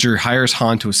 Eanger hires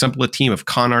Han to assemble a team of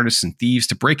con artists and thieves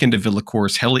to break into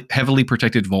Villacor's heavily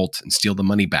protected vault and steal the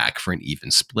money back for an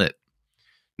even split.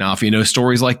 Now, if you know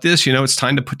stories like this, you know it's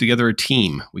time to put together a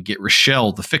team. We get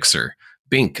Rochelle, the fixer,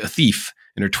 Bink, a thief,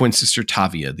 and her twin sister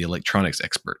Tavia, the electronics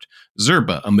expert,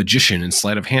 Zerba, a magician and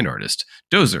sleight of hand artist,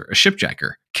 Dozer, a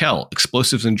shipjacker, Kel,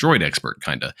 explosives and droid expert,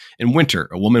 kinda, and Winter,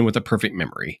 a woman with a perfect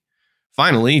memory.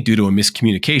 Finally, due to a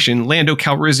miscommunication, Lando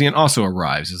Calrissian also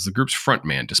arrives as the group's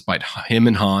frontman, despite him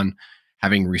and Han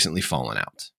having recently fallen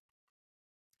out.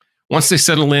 Once they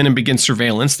settle in and begin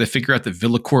surveillance, they figure out that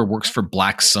Villacor works for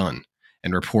Black Sun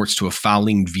and reports to a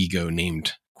fouling Vigo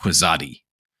named Quizadi.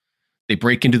 They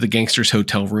break into the gangster's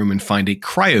hotel room and find a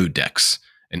cryodex,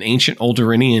 an ancient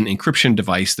Alderaanian encryption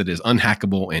device that is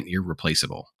unhackable and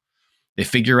irreplaceable. They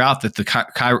figure out that the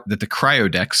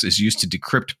cryodex is used to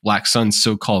decrypt Black Sun's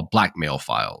so-called blackmail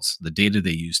files, the data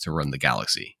they use to run the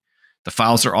galaxy. The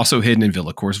files are also hidden in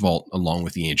Villacor's vault, along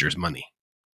with Eanger's money.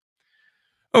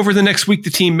 Over the next week, the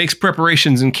team makes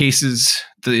preparations in cases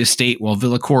the estate while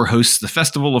Villacor hosts the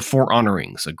Festival of Four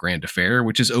Honorings, a grand affair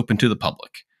which is open to the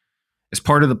public. As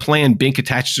part of the plan, Bink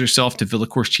attaches herself to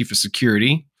Villacor's chief of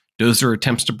security. Dozer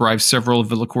attempts to bribe several of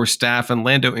Villacor's staff, and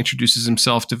Lando introduces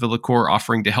himself to Villacor,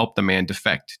 offering to help the man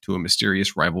defect to a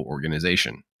mysterious rival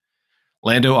organization.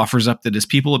 Lando offers up that his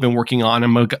people have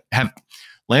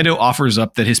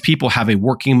a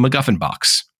working MacGuffin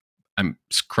box.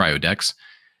 Cryodex.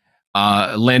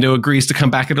 Lando agrees to come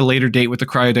back at a later date with the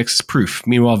cryodex as proof.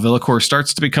 Meanwhile, Villacor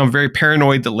starts to become very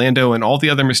paranoid that Lando and all the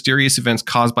other mysterious events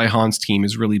caused by Han's team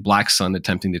is really Black Sun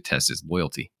attempting to test his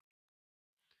loyalty.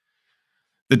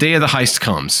 The day of the heist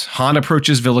comes. Han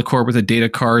approaches Villacor with a data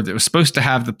card that was supposed to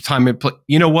have the time and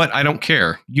you know what? I don't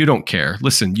care. You don't care.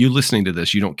 Listen, you listening to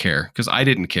this, you don't care. Because I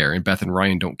didn't care, and Beth and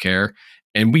Ryan don't care.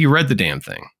 And we read the damn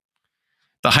thing.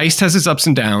 The heist has its ups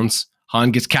and downs.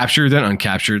 Han gets captured, then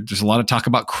uncaptured. There's a lot of talk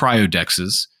about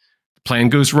cryodexes. The plan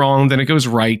goes wrong, then it goes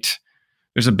right.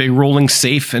 There's a big rolling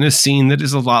safe and a scene that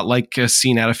is a lot like a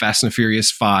scene out of Fast and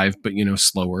Furious 5, but,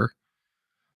 slower.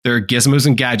 There are gizmos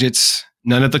and gadgets.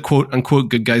 None of the quote-unquote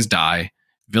good guys die.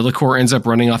 Villacor ends up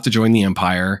running off to join the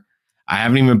Empire. I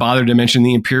haven't even bothered to mention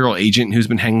the Imperial agent who's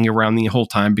been hanging around the whole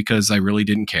time because I really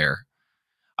didn't care.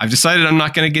 I've decided I'm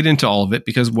not going to get into all of it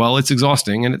because, well, it's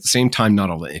exhausting and at the same time not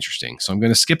all that interesting. So I'm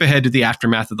going to skip ahead to the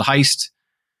aftermath of the heist,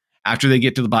 after they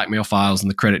get to the blackmail files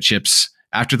and the credit chips,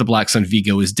 after the Black Sun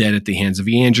Vigo is dead at the hands of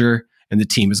Eanger and the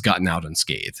team has gotten out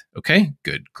unscathed. Okay,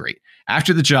 good, great.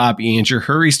 After the job, Eanger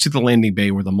hurries to the landing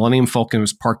bay where the Millennium Falcon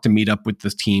was parked to meet up with the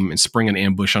team and spring an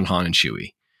ambush on Han and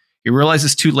Chewie. He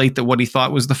realizes too late that what he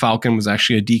thought was the Falcon was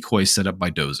actually a decoy set up by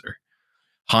Dozer.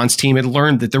 Han's team had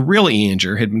learned that the real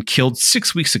Eanger had been killed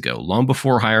 6 weeks ago, long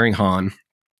before hiring Han,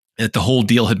 and that the whole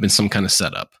deal had been some kind of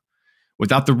setup.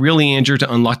 Without the real Eanger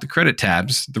to unlock the credit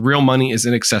tabs, the real money is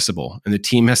inaccessible, and the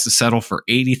team has to settle for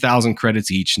 80,000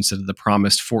 credits each instead of the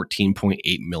promised 14.8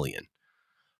 million.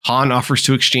 Han offers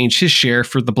to exchange his share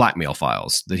for the blackmail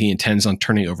files that he intends on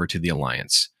turning over to the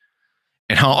Alliance.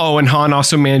 And Han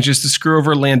also manages to screw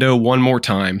over Lando one more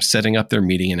time, setting up their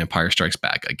meeting in Empire Strikes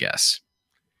Back, I guess.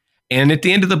 And at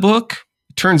the end of the book,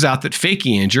 it turns out that fake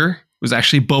Eanger was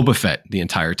actually Boba Fett the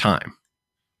entire time.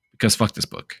 Because fuck this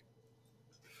book.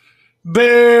 Boo!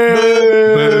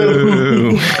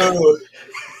 Boo!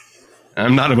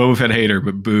 I'm not a Boba Fett hater,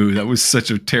 but boo. That was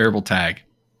such a terrible tag.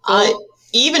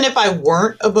 Even if I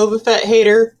weren't a Boba Fett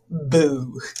hater,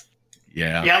 boo.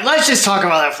 Yeah. Yeah, let's just talk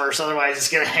about that first. Otherwise,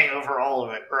 it's going to hang over all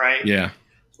of it, right? Yeah.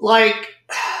 Like,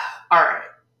 all right.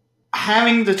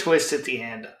 Having the twist at the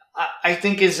end, I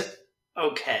think is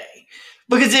okay.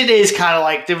 Because it is kind of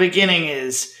like the beginning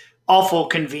is awful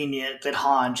convenient that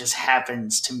Han just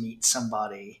happens to meet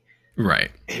somebody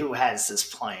right who has this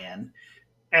plan.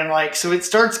 And like, so it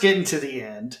starts getting to the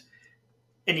end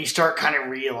and you start kind of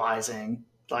realizing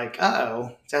like,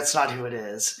 oh, that's not who it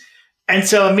is. And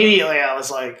so immediately I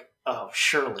was like, oh,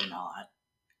 surely not.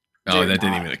 Oh, it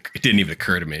didn't even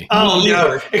occur to me. Oh,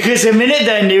 no. Because the minute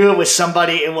that I knew it was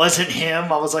somebody, it wasn't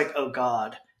him, I was like, oh,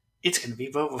 God, it's going to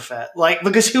be Boba Fett. Like,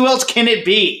 because who else can it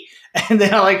be? And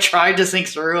then I, like, tried to think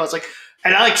through. I was like,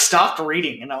 and I, like, stopped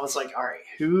reading. And I was like, all right,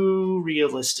 who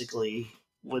realistically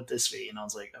would this be? And I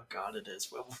was like, oh, God, it is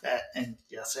Boba Fett. And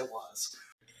yes, it was.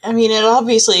 I mean, it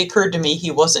obviously occurred to me he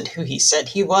wasn't who he said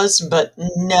he was, but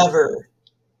never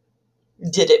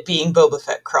did it being Boba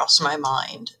Fett cross my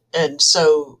mind. And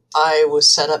so I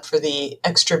was set up for the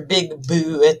extra big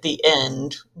boo at the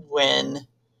end when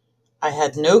I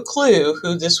had no clue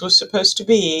who this was supposed to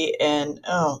be, and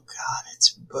oh god,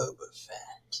 it's Boba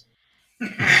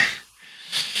Fett.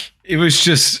 It was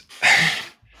just,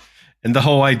 and the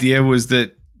whole idea was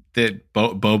that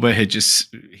Boba had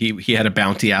just he had a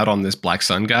bounty out on this Black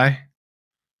Sun guy.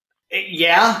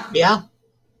 Yeah.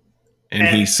 And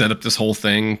he set up this whole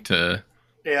thing to.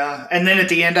 Yeah, and then at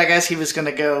the end, I guess he was going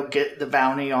to go get the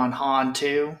bounty on Han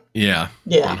too. Yeah,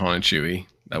 on Han and Chewie.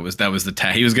 That was the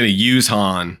tag. He was going to use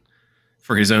Han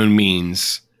for his own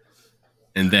means,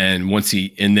 and then once he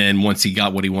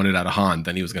got what he wanted out of Han,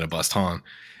 then he was going to bust Han.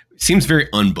 It seems very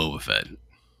un-Boba Fett.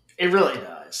 It really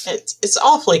does. It's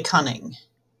awfully cunning.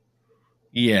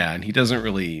 Yeah, and he doesn't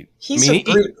really.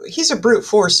 He's a brute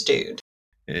force dude.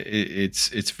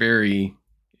 It's very.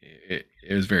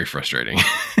 It was very frustrating.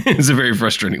 It was a very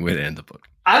frustrating way to end the book.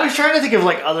 I was trying to think of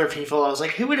like other people. I was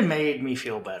like, who would have made me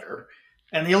feel better?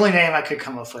 And the only name I could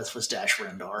come up with was Dash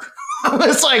Rendar. I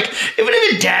was like, if it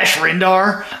had been Dash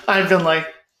Rendar, I'd been like,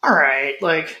 all right,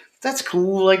 like that's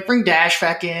cool. Like bring Dash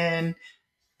back in.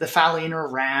 The Falcon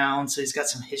around, so he's got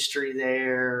some history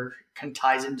there. Kind of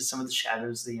ties into some of the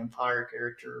Shadows of the Empire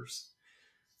characters.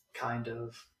 Kind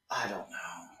of. I don't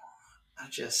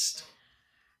know.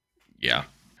 Yeah.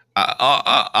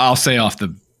 I'll say off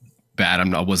the bat,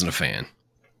 I wasn't a fan.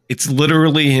 It's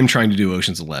literally him trying to do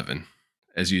Ocean's 11,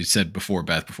 as you said before,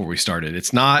 Beth, before we started.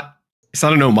 It's not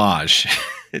an homage.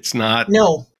 It's not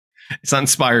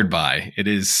inspired by. It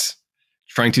is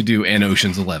trying to do an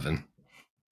Ocean's 11.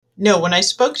 No, when I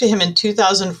spoke to him in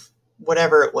 2000,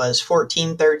 whatever it was,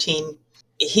 14, 13,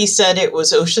 he said it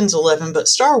was Ocean's 11, but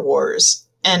Star Wars.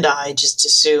 And I just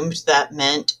assumed that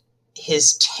meant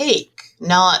his take,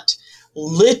 not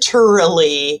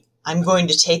literally, I'm going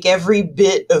to take every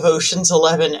bit of Ocean's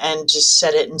 11 and just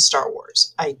set it in Star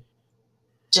Wars. I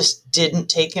just didn't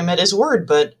take him at his word,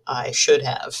 but I should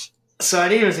have. So I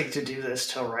didn't even think to do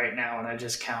this till right now, and I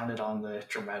just counted on the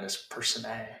dramatis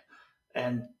personae,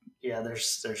 and yeah,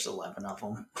 there's 11 of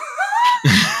them.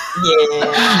 Yeah.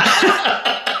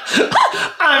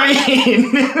 I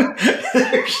mean,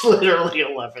 there's literally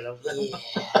 11 of them.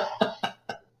 Yeah.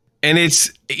 And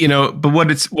it's, but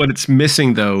what it's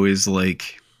missing though is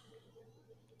like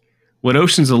what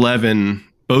Ocean's 11,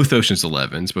 both Ocean's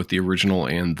 11s, both the original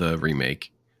and the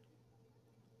remake,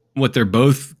 what they're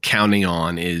both counting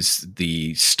on is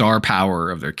the star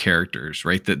power of their characters,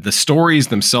 right? The stories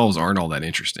themselves aren't all that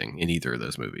interesting in either of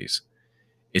those movies.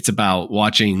 It's about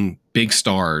watching big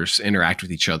stars interact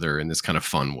with each other in this kind of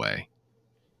fun way.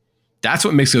 That's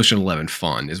what makes Ocean 11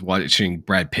 fun, is watching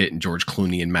Brad Pitt and George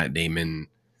Clooney and Matt Damon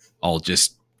all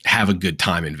just have a good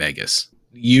time in Vegas.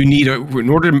 You need in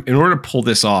order to pull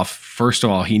this off, first of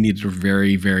all, he needed a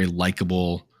very, very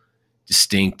likable,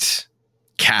 distinct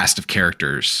cast of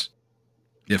characters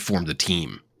that formed a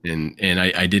team. And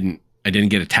I didn't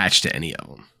get attached to any of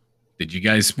them. What did you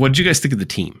guys think of the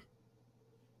team?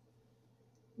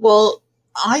 Well,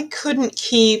 I couldn't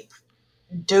keep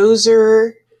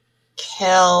Dozer,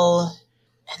 Kel,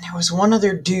 and there was one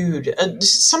other dude.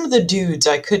 Some of the dudes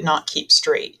I could not keep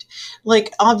straight.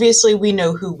 Like, obviously, we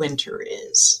know who Winter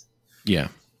is. Yeah.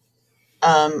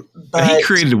 But he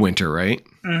created Winter, right?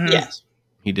 Mm-hmm. Yes.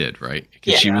 He did, right?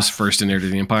 Because she was first in Heir to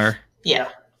the Empire. Yeah.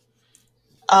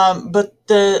 But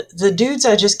the dudes,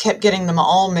 I just kept getting them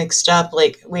all mixed up.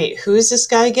 Like, wait, who is this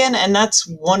guy again? And that's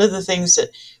one of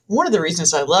the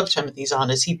reasons I love Timothy Zahn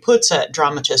is he puts that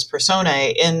dramatist persona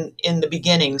in the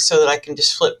beginning so that I can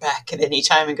just flip back at any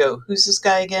time and go, who's this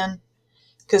guy again?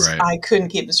 Because I couldn't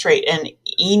keep him straight. And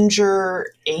Anger,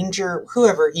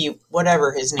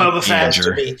 whatever his name Boba Fett.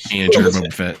 to be.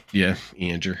 Boba Fett. Yeah,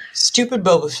 Anger. Stupid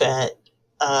Boba Fett.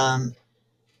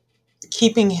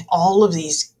 Keeping all of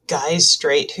these guys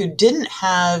straight who didn't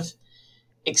have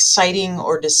exciting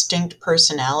or distinct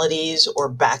personalities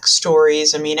or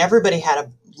backstories. I mean, everybody had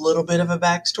a little bit of a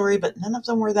backstory, but none of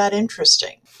them were that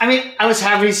interesting. I mean, I was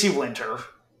happy to see Winter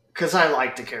because I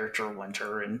like the character of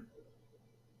Winter, and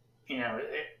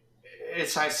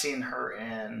it's nice seeing her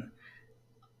in.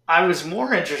 I was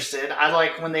more interested. I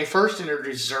like when they first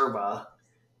introduced Zerba.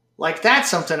 Like, that's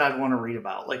something I'd want to read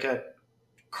about, like a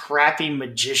crappy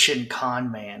magician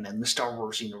con man in the Star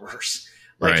Wars universe.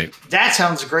 Like, right. That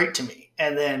sounds great to me.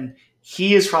 And then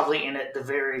he is probably in it the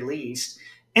very least.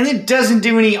 And it doesn't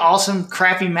do any awesome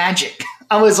crappy magic.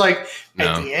 I was like,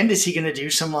 at the end, is he going to do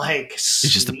some like... It's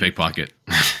just a pickpocket.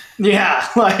 Yeah,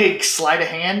 like sleight of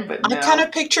hand, but no. I kind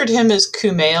of pictured him as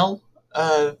Kumail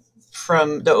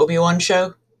from the Obi-Wan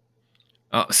show.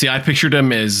 See, I pictured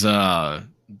him as there's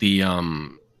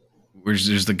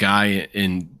the guy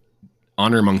in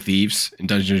Honor Among Thieves, in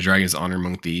Dungeons and Dragons Honor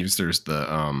Among Thieves. There's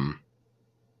the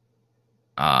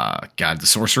the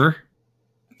sorcerer.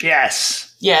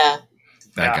 Yes. Yeah.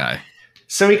 That guy.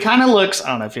 So he kind of looks, I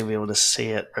don't know if you'll be able to see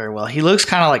it very well. He looks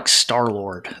kind of like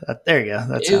Star-Lord. There you go.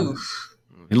 That's him.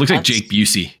 He looks like Jake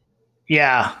Busey.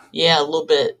 Yeah. Yeah, a little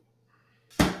bit.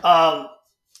 I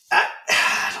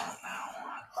don't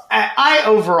know. I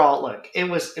overall, look, it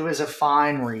was a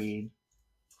fine read.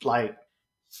 Like,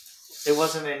 it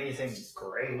wasn't anything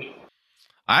great.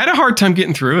 I had a hard time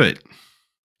getting through it.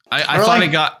 I thought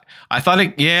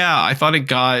it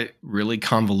got really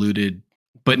convoluted,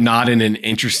 but not in an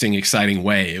interesting, exciting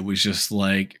way. It was just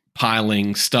like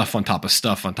piling stuff on top of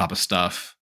stuff on top of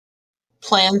stuff.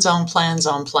 Plans on plans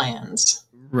on plans.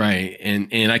 Right.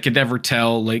 And I could never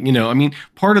tell, like, I mean,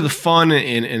 part of the fun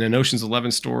in an Ocean's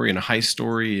 11 story and a heist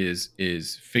story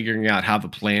is figuring out how the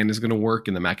plan is going to work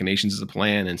and the machinations of the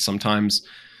plan. And sometimes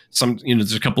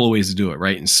there's a couple of ways to do it,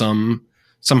 right? And some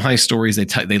heist stories,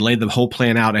 they lay the whole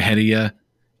plan out ahead of you.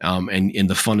 And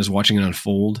the fun is watching it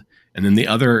unfold. And then the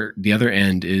other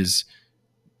end is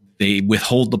they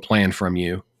withhold the plan from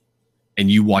you and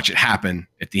you watch it happen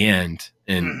at the end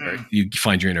and you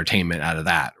find your entertainment out of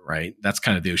that, right? That's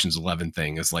kind of the Ocean's 11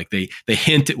 thing, is like they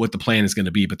hint at what the plan is going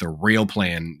to be, but the real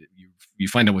plan, you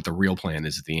find out what the real plan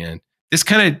is at the end. This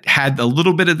kind of had a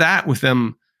little bit of that with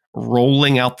them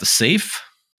rolling out the safe,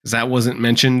 because that wasn't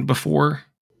mentioned before.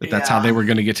 That's how they were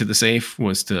going to get to the safe,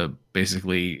 was to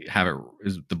basically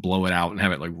to blow it out and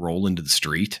have it like roll into the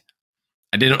street.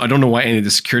 I don't know why any of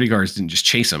the security guards didn't just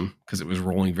chase him, because it was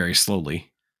rolling very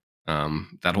slowly.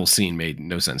 That whole scene made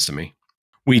no sense to me.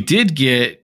 We did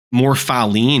get more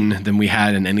Faline than we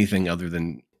had in anything other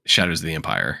than Shadows of the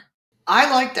Empire. I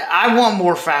like that. I want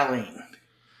more Faline.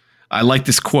 I like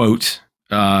this quote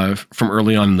from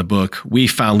early on in the book. We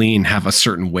Faline have a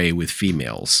certain way with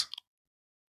females.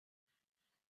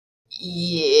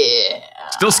 Yeah.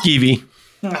 Still skeevy.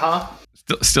 Uh-huh.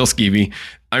 Still skeevy.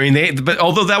 I mean, but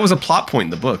although that was a plot point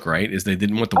in the book, right? Is they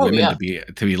didn't want the women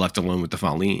to be left alone with the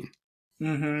Faline.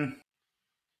 Mm-hmm.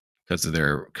 Because of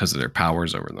their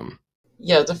powers over them.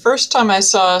 Yeah, the first time I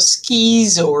saw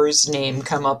Skeezor's name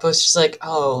come up, I was just like,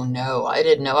 oh no, I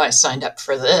didn't know I signed up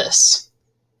for this.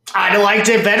 I'd have liked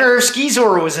it better if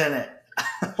Skeezor was in it.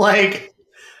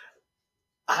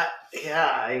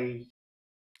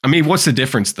 I mean, what's the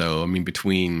difference, though? I mean,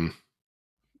 between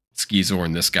Skeezor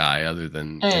and this guy, other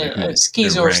than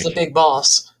Skeezor's the big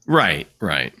boss. Right.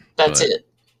 That's it.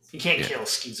 You can't kill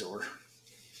Skeezor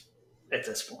at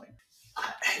this point.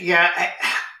 Yeah,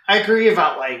 I agree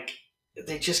about, like,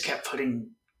 they just kept putting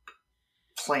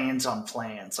plans on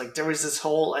plans. Like, there was this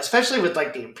whole, especially with,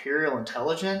 like, the Imperial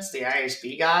Intelligence, the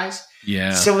ISB guys.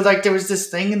 Yeah. So, like, there was this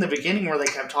thing in the beginning where they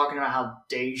kept talking about how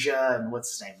Deja and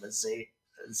what's his name?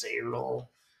 Zayril.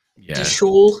 Yeah.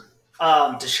 Deshul,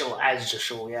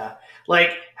 yeah.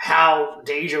 Like, how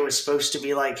Deja was supposed to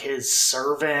be, like, his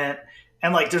servant.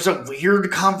 And, like, there's a weird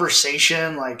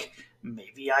conversation, like,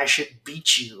 maybe I should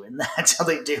beat you. And that's how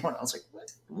they do it. I was like,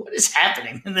 what is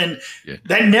happening? And then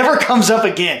that never comes up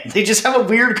again. They just have a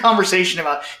weird conversation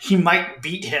about he might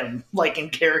beat him, like, in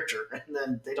character. And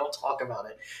then they don't talk about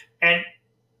it. And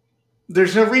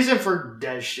there's no reason for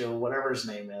Deja, whatever his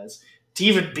name is, to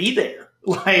even be there.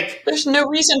 Like, there's no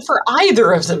reason for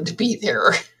either of them to be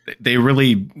there. They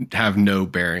really have no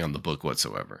bearing on the book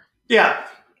whatsoever. Yeah.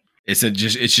 It's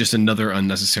just another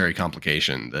unnecessary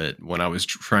complication that when I was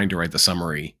trying to write the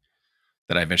summary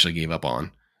that I eventually gave up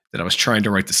on, that I was trying to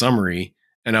write the summary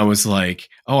and I was like,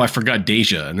 oh, I forgot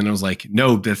Deja. And then I was like,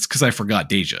 no, that's because I forgot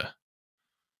Deja.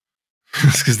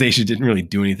 It's because Deja didn't really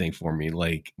do anything for me.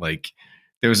 Like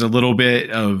there was a little bit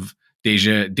of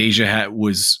Deja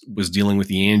was dealing with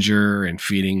Yanger and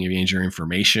feeding Yanger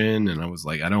information. And I was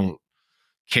like, I don't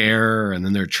care. And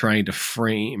then they're trying to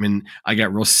frame, and I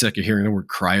got real sick of hearing the word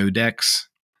cryodex.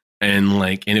 And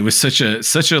it was such a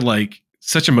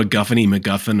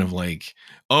MacGuffin of like,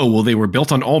 oh, well, they were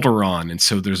built on Alderaan. And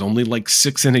so there's only like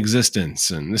 6 in existence.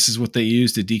 And this is what they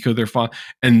use to decode their file.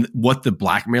 And what the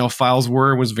blackmail files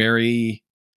were was very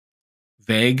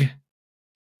vague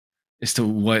as to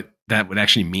what that would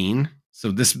actually mean.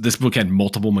 So this book had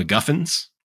multiple MacGuffins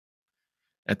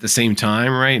at the same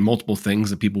time, right? Multiple things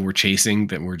that people were chasing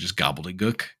that were just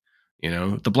gobbledygook. You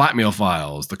know, the blackmail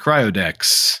files, the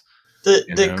cryodex,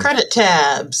 the credit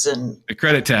tabs, and the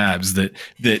credit tabs that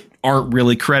aren't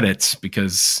really credits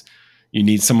because you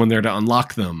need someone there to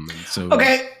unlock them. And so,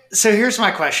 okay, so here's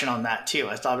my question on that too.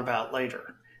 I thought about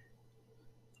later.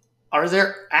 Are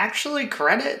there actually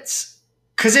credits?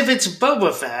 Because if it's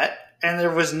Boba Fett and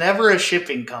there was never a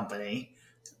shipping company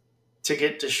to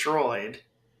get destroyed,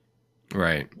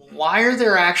 right? Why are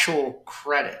there actual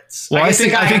credits? Well, I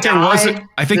think there was.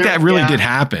 I think that really did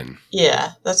happen.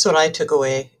 Yeah, that's what I took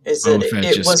away. Is that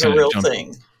it was a real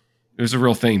thing. It was a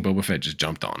real thing. Boba Fett just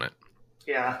jumped on it.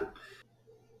 Yeah.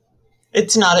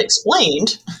 It's not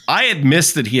explained. I had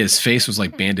missed that his face was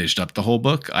like bandaged up the whole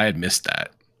book. I had missed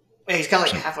that. Yeah, he's got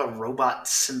like half a robot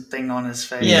thing on his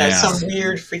face. Yeah, some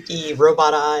weird freaky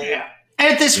robot eye. Yeah.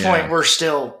 And at this point, we're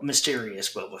still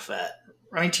mysterious Boba Fett.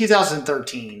 I mean,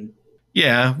 2013.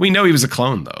 Yeah, we know he was a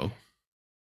clone, though.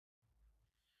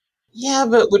 Yeah,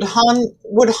 but would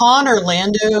Han or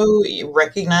Lando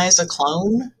recognize a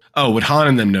clone? Oh, would Han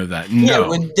and them know that? No. Yeah,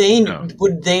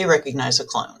 would they recognize a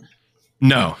clone?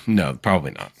 No,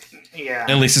 probably not. Yeah.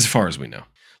 At least as far as we know.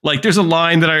 Like, there's a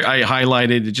line that I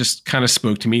highlighted. It just kind of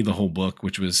spoke to me the whole book,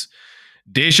 which was,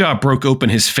 Deja broke open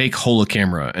his fake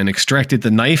holocamera and extracted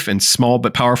the knife and small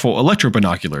but powerful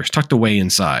electro-binoculars tucked away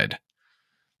inside.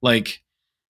 Like,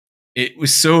 it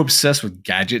was so obsessed with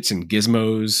gadgets and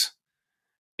gizmos,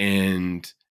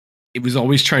 and it was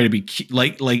always trying to be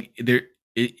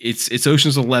it's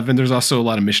Ocean's 11. There's also a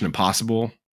lot of Mission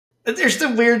Impossible. There's the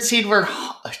weird scene where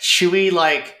Chewie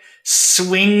like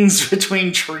swings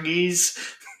between trees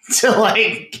to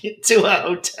like get to a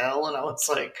hotel, and I was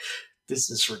like, this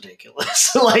is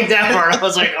ridiculous. Like that part, I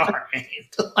was like, all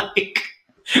right, like.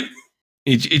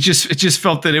 It just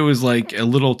felt that it was like a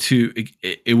little too.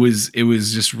 It was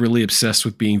just really obsessed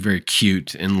with being very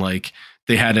cute, and like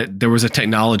there was a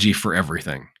technology for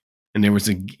everything, and there was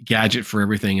a gadget for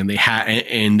everything, and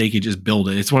they could just build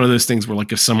it. It's one of those things where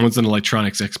like if someone's an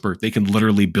electronics expert, they can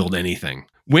literally build anything.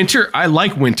 Winter, I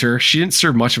like Winter. She didn't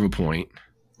serve much of a point.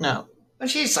 No.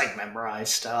 But she's like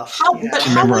memorized stuff. But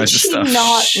how would she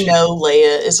not know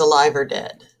Leia is alive or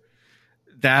dead?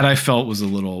 That I felt was a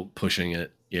little pushing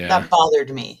it. Yeah. That bothered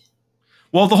me.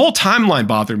 Well, the whole timeline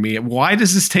bothered me. Why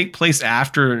does this take place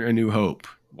after A New Hope?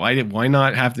 Why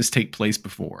not have this take place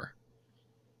before?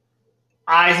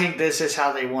 I think this is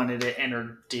how they wanted to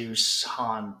introduce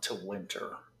Han to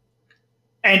Winter.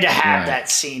 And to have that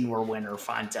scene where Winter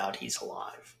finds out he's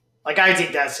alive. Like, I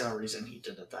think that's the only reason he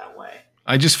did it that way.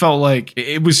 I just felt like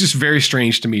it was just very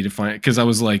strange to me to find, because I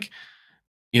was like,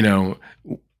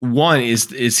 one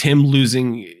is him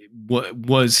losing. What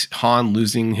was Han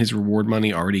losing his reward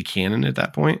money already canon at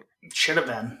that point? It should have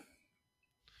been.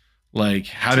 Like,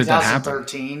 how did that happen?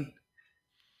 2013.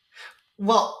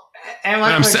 Well,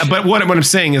 but what I'm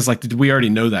saying is, like, did we already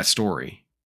know that story,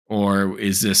 or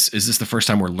is this the first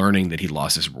time we're learning that he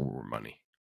lost his reward money?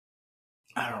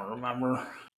 I don't remember.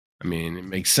 I mean, it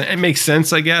makes sense. It makes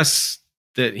sense, I guess,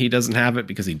 that he doesn't have it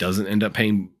because he doesn't end up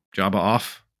paying Jabba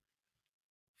off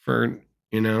for.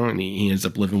 And he ends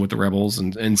up living with the rebels.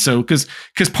 And so, because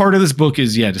part of this book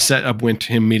is, to set up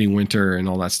him meeting Winter and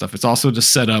all that stuff. It's also to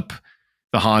set up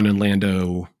the Han and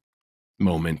Lando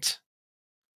moment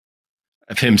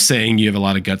of him saying, you have a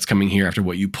lot of guts coming here after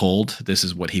what you pulled. This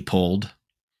is what he pulled.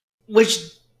 Which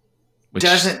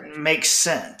doesn't make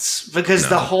sense, because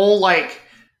the whole, like,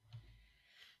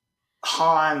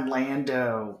 Han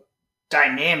Lando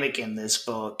dynamic in this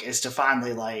book is to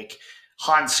finally, like,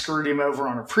 Han screwed him over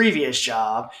on a previous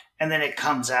job, and then it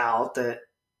comes out that,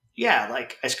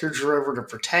 I screwed you over to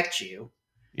protect you.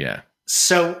 Yeah.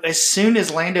 So as soon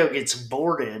as Lando gets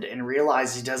boarded and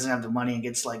realizes he doesn't have the money and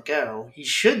gets let go, he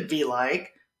should be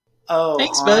like, oh,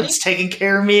 thanks, Han's buddy. taking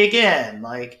care of me again.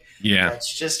 Like, yeah,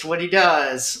 that's just what he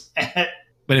does.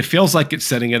 But it feels like it's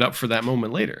setting it up for that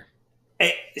moment later.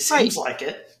 It seems like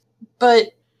it. But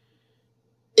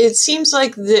it seems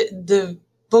like the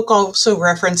book also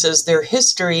references their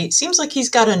history. It seems like he's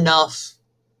got enough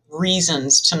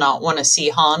reasons to not want to see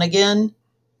Han again.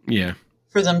 Yeah.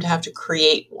 For them to have to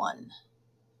create one.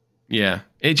 Yeah.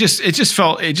 It just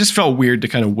felt weird to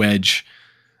kind of wedge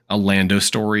a Lando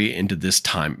story into this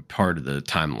part of the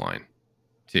timeline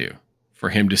too. For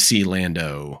him to see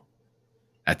Lando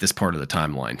at this part of the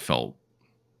timeline felt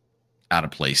out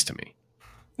of place to me.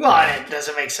 Well, it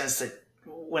doesn't make sense that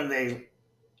when they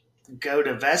go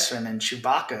to Vespin and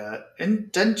Chewbacca, and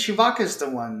then Chewbacca's the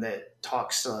one that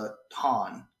talks to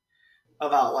Han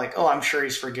about, like, oh, I'm sure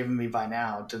he's forgiven me by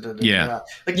now. Yeah.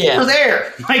 Like, you were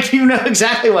there. Like, you know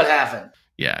exactly what happened.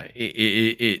 Yeah.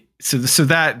 So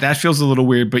that feels a little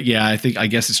weird, but yeah, I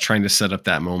guess it's trying to set up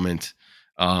that moment.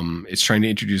 It's trying to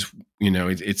introduce,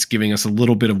 it's giving us a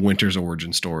little bit of Winter's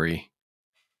origin story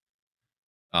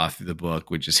through the book,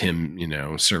 which is him,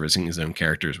 servicing his own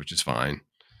characters, which is fine.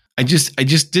 I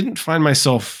just didn't find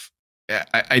myself.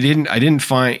 I didn't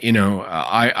find.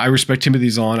 I respect Timothy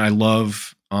Zahn. I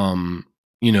love.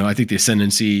 I think the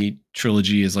Ascendancy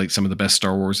trilogy is like some of the best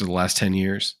Star Wars of the last 10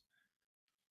 years.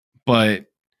 But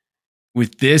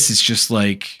with this, it's just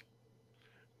like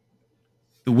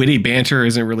the witty banter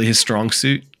isn't really his strong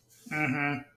suit.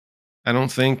 Mm-hmm. I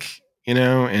don't think.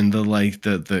 And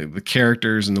the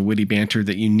characters and the witty banter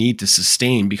that you need to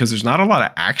sustain, because there's not a lot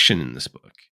of action in this book.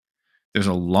 There's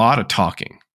a lot of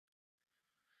talking.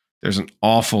 There's an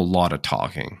awful lot of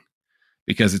talking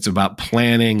because it's about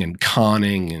planning and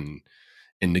conning and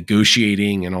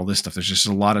negotiating and all this stuff. There's just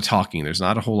a lot of talking. There's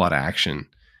not a whole lot of action,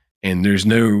 and there's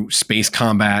no space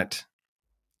combat,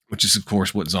 which is of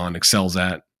course what Zahn excels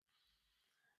at.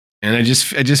 And I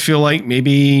just feel like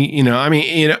maybe, and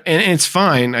it's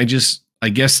fine. I guess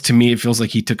to me, it feels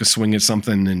like he took a swing at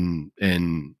something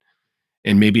and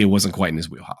maybe it wasn't quite in his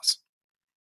wheelhouse.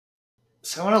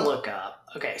 So I want to look up.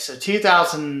 Okay, so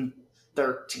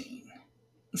 2013.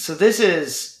 So this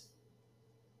is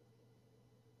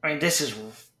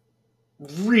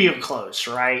real close,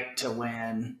 right, to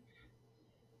when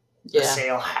the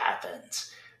sale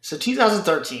happens. So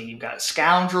 2013, you've got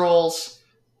Scoundrels,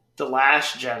 The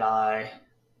Last Jedi,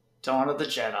 Dawn of the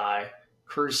Jedi,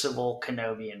 Crucible,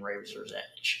 Kenobi, and Razor's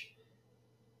Edge.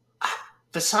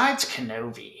 Besides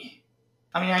Kenobi,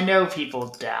 I know people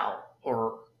doubt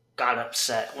or got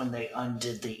upset when they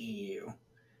undid the EU.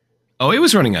 Oh, it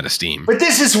was running out of steam. But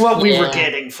this is what we were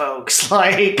getting, folks.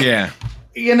 Like, yeah.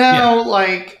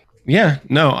 Like... Yeah,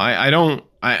 no, I don't...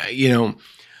 I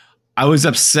was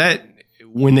upset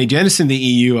when they jettisoned the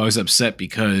EU. I was upset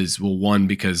because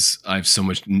I have so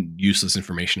much useless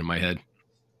information in my head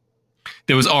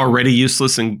that was already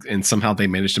useless, and somehow they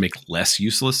managed to make less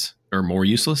useless or more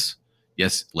useless.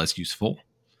 Yes, less useful.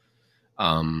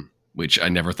 Which I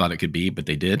never thought it could be, but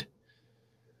they did.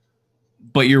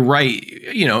 But you're right,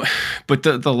 but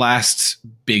the last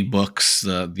big books,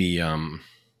 the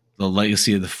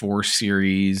Legacy of the Force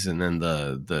series, and then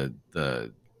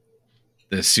the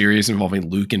series involving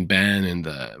Luke and Ben, and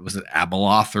was it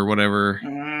Abeloth or whatever,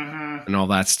 and all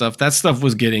that stuff. That stuff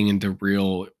was getting into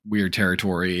real weird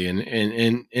territory, and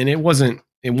it wasn't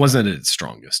at its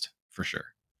strongest, for sure.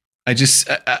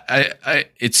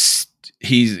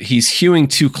 He's hewing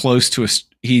too close to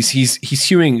he's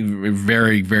hewing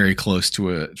very, very close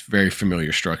to a very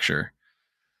familiar structure,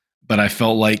 but I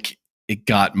felt like it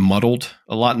got muddled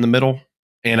a lot in the middle.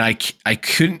 And I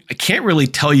can't really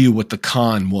tell you what the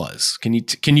con was. Can you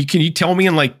tell me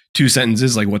in like 2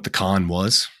 sentences like what the con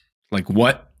was? Like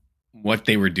what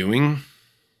they were doing?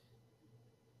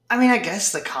 I mean, I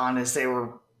guess the con is they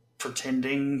were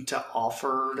pretending to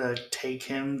offer to take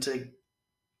him to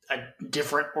a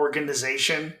different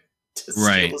organization to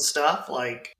steal the stuff.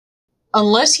 Like,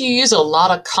 unless you use a lot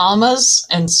of commas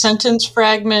and sentence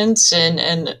fragments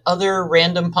and other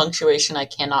random punctuation, I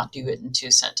cannot do it in 2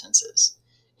 sentences.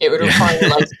 It would require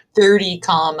like 30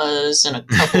 commas and a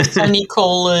couple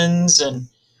semicolons, and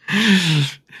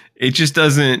it just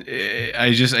doesn't.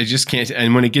 I just can't.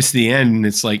 And when it gets to the end, and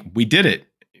it's like, we did it.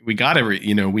 We got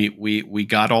we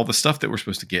got all the stuff that we're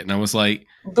supposed to get. And I was like,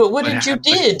 but what did you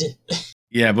did?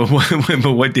 Yeah, but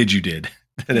what did you did?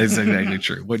 That is exactly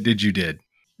true. What did you did?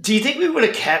 Do you think we would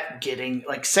have kept getting,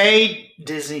 like, say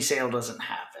Disney Sale doesn't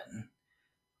happen?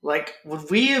 Like,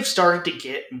 would we have started to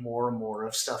get more and more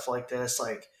of stuff like this,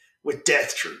 like with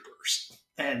Death Troopers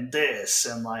and this,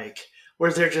 and like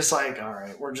where they're just like, all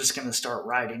right, we're just going to start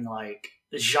writing like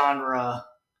genre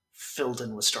filled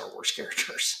in with Star Wars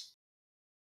characters?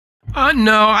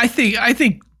 No, I think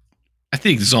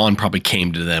Zahn probably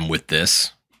came to them with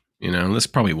this. This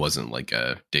probably wasn't like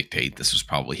a dictate. This was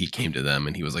probably, he came to them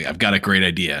and he was like, I've got a great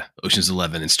idea. Ocean's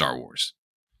 11 and Star Wars.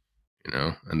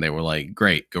 And they were like,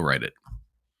 great, go write it.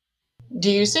 Do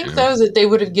you think, though, that they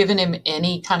would have given him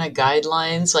any kind of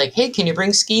guidelines? Like, hey, can you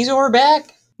bring Skizor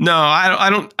back? No, I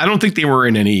don't think they were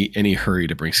in any hurry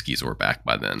to bring Skizor back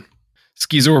by then.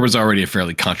 Skizor was already a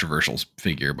fairly controversial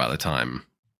figure by the time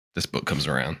this book comes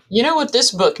around. You know what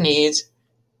this book needs?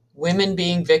 Women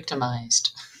being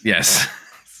victimized. Yes.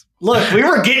 Look, we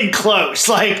were getting close.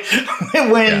 Like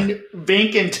when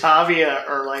Bink and Tavia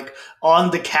are like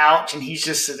on the couch and he's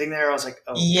just sitting there, I was like,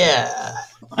 oh. Yeah.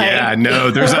 Yeah,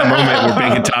 no, there's that moment where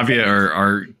Bink and Tavia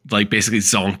are like basically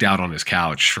zonked out on his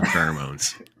couch from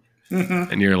pheromones.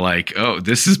 And you're like, oh,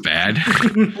 this is bad.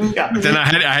 Then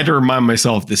I had to remind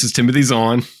myself, this is Timothy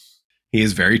Zahn. He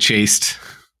is very chaste.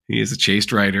 He is a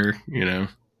chaste writer,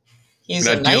 He's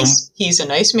a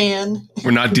nice man.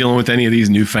 We're not dealing with any of these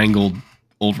newfangled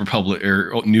Old Republic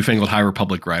or newfangled High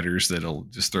Republic writers that'll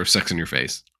just throw sex in your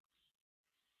face.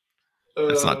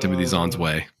 That's not Timothy Zahn's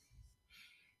way.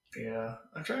 Yeah,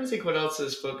 I'm trying to think what else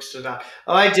this book stood out.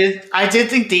 Oh, I did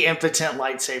think the impotent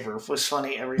lightsaber was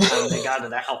funny every time they got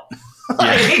it out.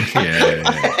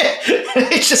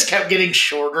 It just kept getting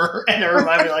shorter, and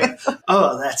everybody was like,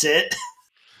 "Oh, that's it."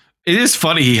 It is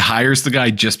funny. He hires the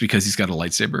guy just because he's got a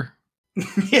lightsaber.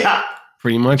 Yeah,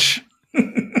 pretty much.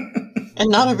 And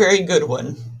not a very good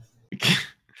one.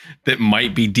 That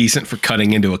might be decent for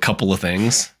cutting into a couple of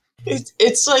things.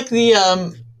 It's like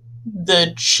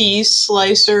the cheese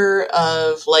slicer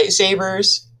of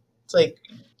lightsabers. It's like,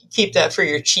 keep that for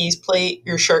your cheese plate,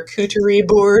 your charcuterie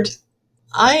board.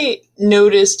 I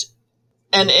noticed,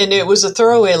 and it was a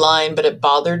throwaway line, but it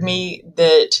bothered me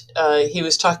that he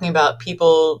was talking about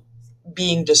people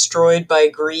being destroyed by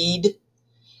greed.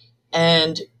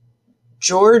 And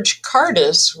George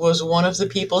Cardis was one of the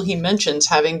people he mentions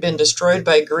having been destroyed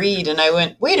by greed. And I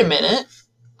went, wait a minute,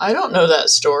 I don't know that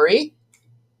story.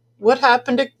 What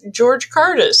happened to George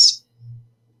Cardis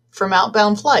from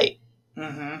Outbound Flight?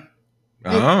 Mm-hmm.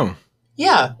 Oh.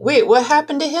 Yeah, wait, what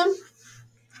happened to him?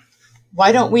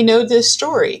 Why don't we know this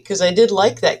story? Because I did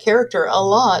like that character a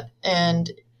lot,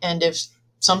 and if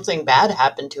something bad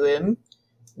happened to him,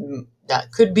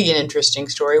 that could be an interesting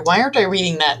story. Why aren't I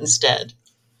reading that instead?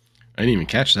 I didn't even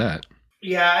catch that.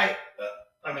 Yeah,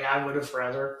 I mean, I would have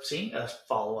rather seen a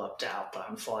follow-up to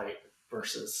Outbound Flight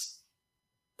versus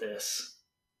this.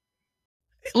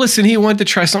 Listen, he wanted to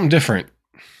try something different.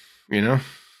 He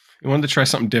wanted to try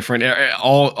something different.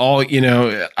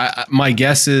 My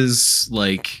guess is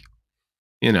like,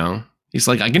 he's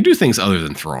like, I can do things other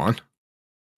than Thrawn,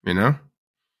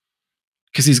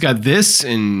 because he's got this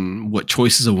and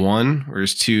Choices of One, or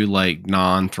his 2 like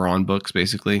non-Thrawn books,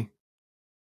 basically.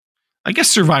 I guess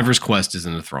Survivor's Quest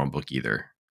isn't a Thrawn book either,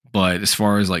 but as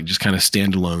far as like just kind of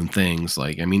standalone things,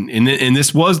 like, I mean, and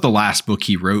this was the last book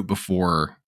he wrote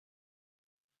before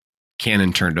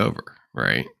canon turned over,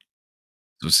 right?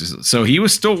 So he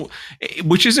was still,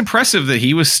 which is impressive that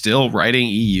he was still writing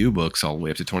EU books all the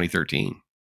way up to 2013.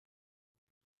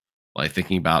 Like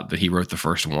thinking about that he wrote the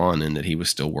first one and that he was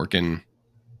still working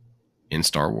in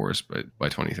Star Wars by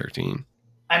 2013.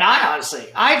 And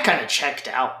I'd kind of checked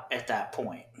out at that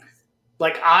point.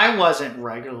 Like, I wasn't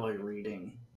regularly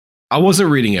reading. I wasn't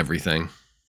reading everything.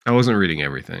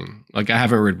 Like, I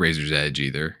haven't read Razor's Edge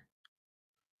either,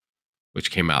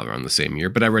 which came out around the same year.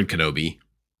 But I read Kenobi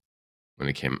when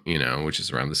it came, which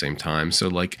is around the same time. So,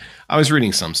 like, I was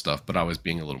reading some stuff, but I was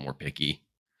being a little more picky.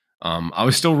 I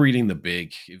was still reading the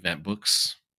big event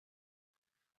books.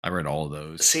 I read all of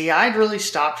those. See, I'd really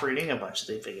stopped reading a bunch of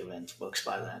the big event books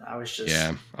by then. I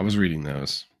was reading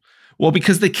those. Well,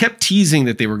 because they kept teasing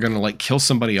that they were going to like kill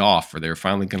somebody off, or they were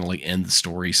finally going to like end the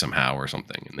story somehow or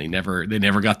something, and they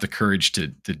never got the courage to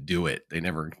do it. They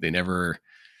never,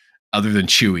 other than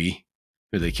Chewie,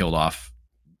 who they killed off,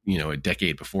 a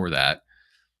decade before that.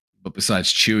 But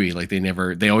besides Chewie, like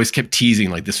they always kept teasing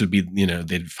like this would be,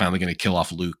 they'd finally going to kill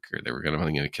off Luke, or they were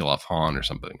finally going to kill off Han or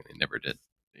something. They never did.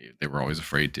 They were always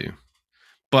afraid to.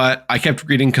 But I kept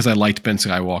reading because I liked Ben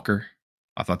Skywalker.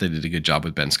 I thought they did a good job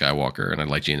with Ben Skywalker, and I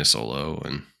liked Jaina Solo,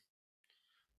 and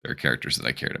there are characters that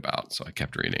I cared about, so I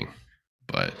kept reading.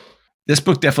 But this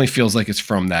book definitely feels like it's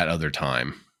from that other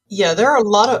time. Yeah, there are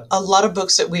a lot of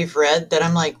books that we've read that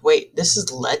I'm like, wait, this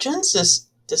is Legends?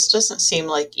 This doesn't seem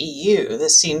like EU.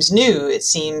 This seems new. It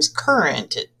seems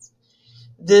current.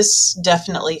 This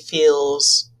definitely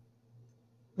feels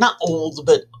not old,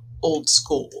 but old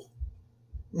school,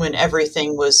 when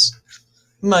everything was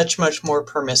much, much more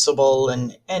permissible,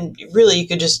 and really you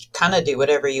could just kind of do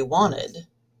whatever you wanted.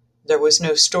 There was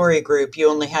no story group. You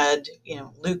only had,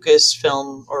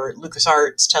 Lucasfilm or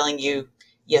LucasArts telling you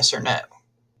yes or no.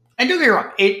 And don't get me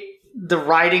wrong, the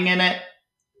writing in it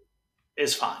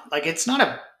is fine. Like, it's not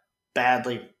a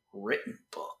badly written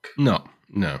book. No.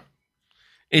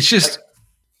 It's just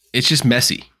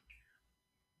messy.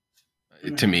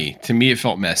 To me, it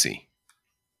felt messy.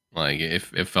 Like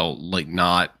it felt like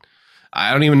not.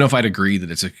 I don't even know if I'd agree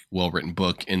that it's a well-written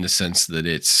book in the sense that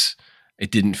it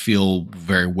didn't feel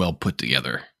very well put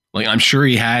together. Like, I'm sure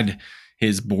he had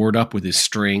his board up with his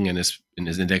string and his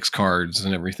index cards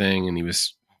and everything, and he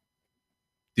was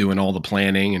doing all the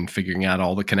planning and figuring out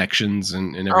all the connections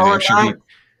and everything.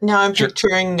 I'm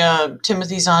picturing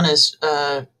Timothy Zahn as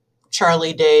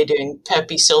Charlie Day doing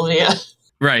Pepe Sylvia.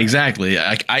 Right, exactly.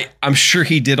 I'm sure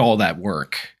he did all that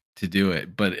work to do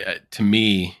it, but to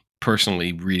me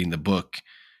personally, reading the book,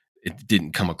 it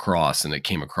didn't come across, and it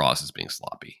came across as being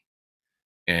sloppy,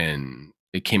 and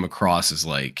it came across as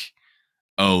like,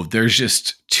 oh, there's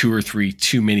just 2 or 3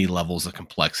 too many levels of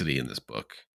complexity in this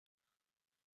book.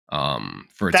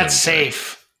 For that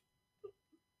safe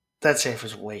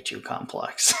was way too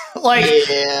complex.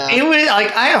 It was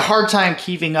like I had a hard time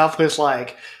keeping up with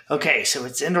like, okay, so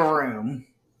it's in a room.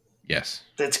 Yes.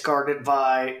 That's guarded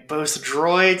by both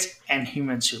droids and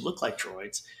humans who look like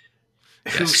droids,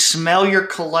 who smell your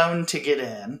cologne to get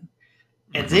in.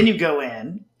 And then you go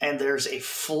in, and there's a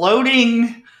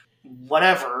floating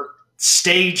whatever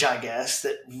stage, I guess,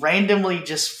 that randomly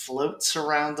just floats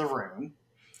around the room.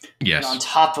 Yes. And on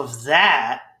top of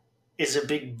that is a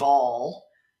big ball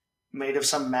made of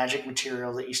some magic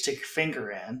material that you stick your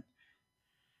finger in.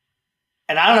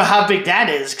 And I don't know how big that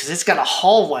is, because it's got a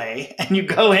hallway, and you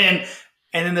go in,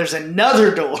 and then there's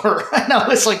another door. And I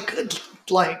was like, good,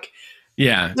 like,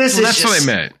 yeah, that's what I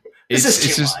meant. This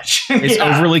is too much. It's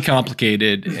overly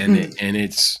complicated, and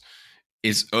it's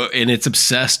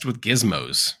obsessed with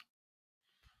gizmos.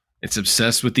 It's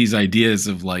obsessed with these ideas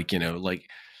of how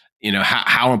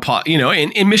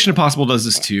and Mission Impossible does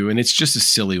this too, and it's just as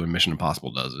silly when Mission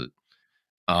Impossible does it.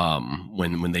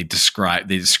 When they describe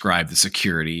the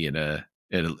security at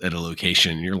a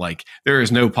location, you're like, there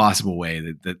is no possible way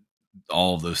that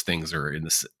all of those things are in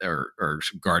this are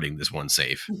guarding this one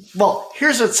safe. Well,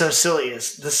 here's what's so silly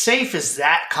is the safe is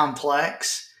that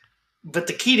complex, but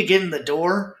the key to getting the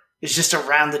door is just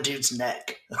around the dude's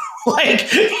neck.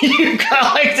 Like, you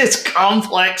got like this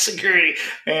complex security,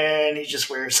 and he just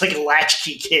wears like a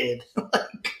latchkey kid.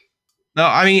 No,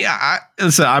 I mean,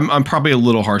 I'm probably a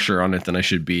little harsher on it than I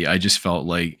should be. I just felt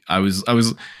like I was.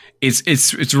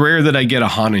 It's rare that I get a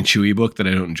Han and Chewie book that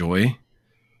I don't enjoy,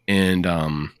 and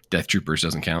Death Troopers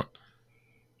doesn't count.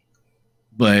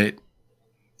 But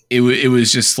it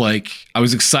was just like, I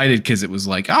was excited because it was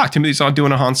like, Timothy Zahn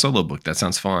doing a Han Solo book. That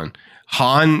sounds fun.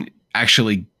 Han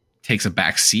actually takes a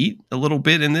back seat a little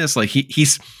bit in this. Like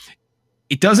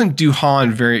it doesn't do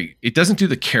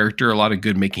the character a lot of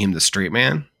good, making him the straight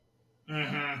man.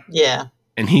 Mm-hmm. Yeah.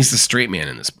 And he's the straight man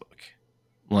in this book.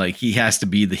 Like, he has to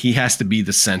be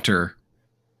the center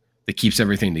that keeps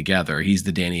everything together. He's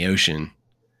the Danny Ocean.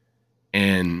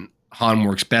 And Han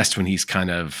works best when he's kind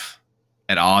of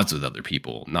at odds with other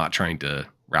people, not trying to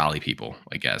rally people,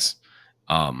 I guess.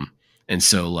 And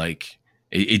so like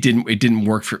it didn't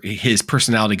work for his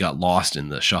personality got lost in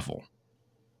the shuffle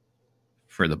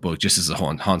for the book. Just as a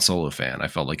Han Solo fan, I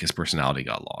felt like his personality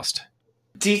got lost.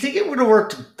 Do you think it would have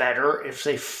worked better if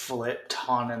they flipped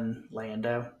Han and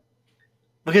Lando?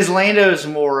 Because Lando's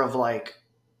more of like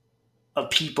a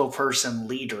people person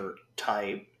leader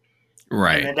type.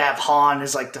 Right. And then to have Han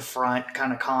as like the front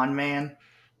kind of con man.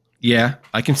 Yeah,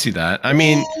 I can see that. I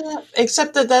mean,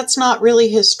 except that that's not really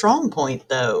his strong point,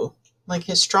 though. Like,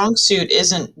 his strong suit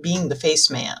isn't being the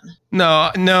face man. No.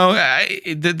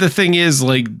 The thing is,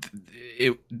 like,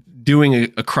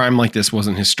 doing a crime like this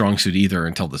wasn't his strong suit either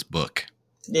until this book.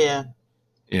 Yeah.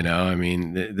 You know, I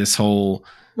mean, this whole...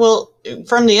 Well,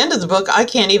 from the end of the book, I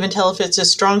can't even tell if it's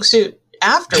his strong suit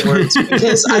afterwards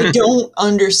because I don't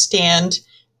understand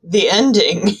the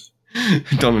ending.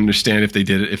 Don't understand if they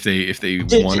did it, if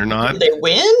they won or not. Did they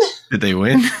win? Did they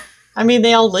win? I mean,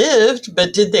 they all lived,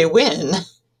 but did they win?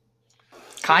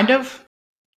 Kind of.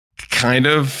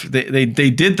 They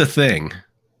did the thing.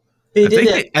 They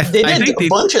did a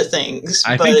bunch of things.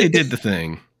 I think they did the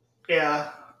thing. Yeah.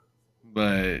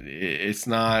 But it's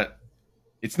not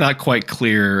quite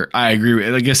clear. I agree.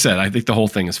 Like I said, I think the whole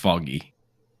thing is foggy.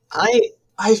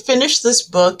 I finished this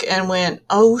book and went,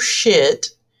 oh shit.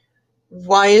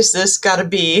 Why is this got to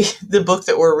be the book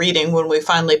that we're reading when we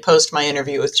finally post my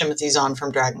interview with Timothy Zahn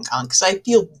from Dragon Con? Because I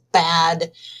feel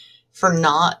bad for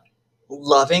not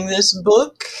loving this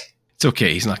book. It's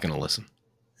okay. He's not going to listen.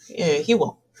 Yeah, he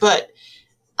won't. But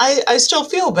I still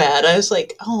feel bad. I was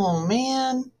like, oh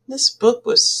man, this book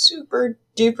was super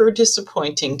duper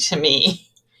disappointing to me.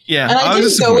 Yeah. And I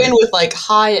didn't go in with like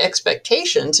high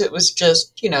expectations. It was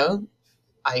just,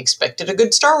 I expected a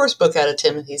good Star Wars book out of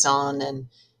Timothy Zahn, and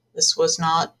this was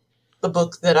not the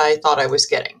book that I thought I was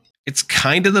getting. It's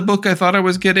kind of the book I thought I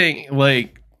was getting,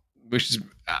 like, which is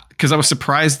because I was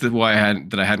surprised that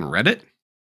I hadn't read it,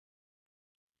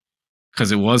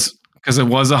 because it was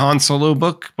a Han Solo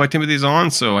book by Timothy Zahn,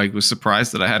 so I was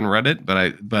surprised that I hadn't read it. But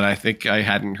I think I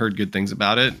hadn't heard good things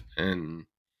about it, and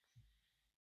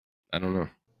I don't know.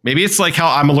 Maybe it's like how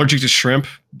I'm allergic to shrimp,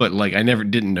 but like I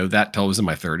didn't know that till I was in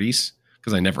my 30s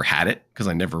because I never had it because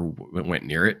I never went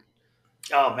near it.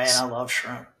 Oh man, I love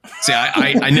shrimp. See,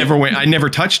 I never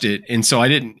touched it. And so I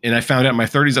didn't, and I found out in my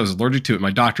 30s I was allergic to it.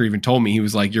 My doctor even told me, he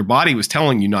was like, your body was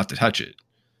telling you not to touch it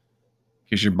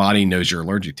because your body knows you're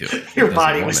allergic to it. Your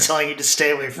body was telling you to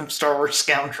stay away from Star Wars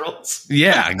Scoundrels.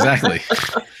 Yeah, exactly.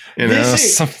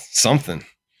 Something.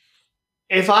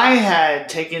 If I had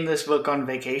taken this book on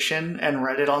vacation and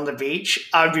read it on the beach,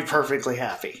 I would be perfectly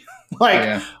happy.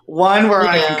 One where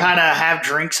I can kind of have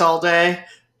drinks all day.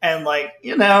 And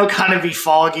kind of be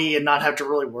foggy and not have to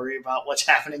really worry about what's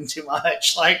happening too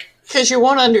much. Because you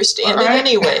won't understand it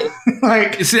anyway.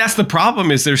 See, that's the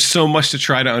problem, is there's so much to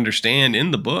try to understand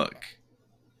in the book.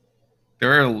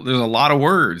 There's a lot of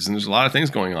words and there's a lot of things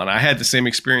going on. I had the same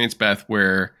experience, Beth,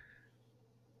 where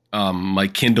my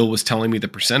Kindle was telling me the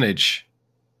percentage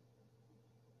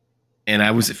and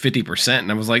I was at 50%,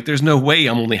 and I was like, there's no way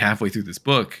I'm only halfway through this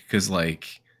book because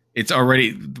it's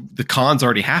already, the con's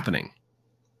already happening.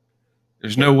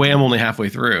 There's no way I'm only halfway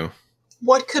through.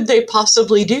 What could they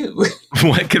possibly do?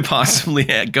 What could possibly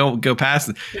go past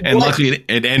it? And luckily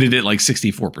it ended at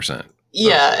 64%.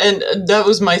 Yeah, and that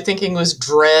was my thinking, was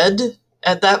dread.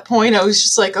 At that point, I was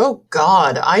just like, oh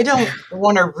God, I don't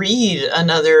want to read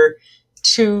another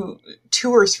two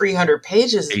or 300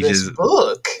 pages of this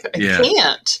book. I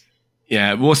can't.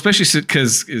 Yeah, well, especially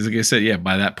because, like I said,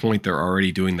 by that point, they're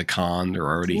already doing the con. They're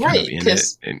already kind of in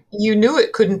it. And you knew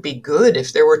it couldn't be good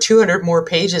if there were 200 more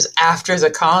pages after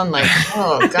the con.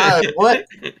 Oh, God, what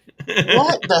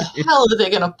the hell are they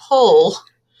going to pull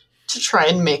to try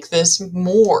and make this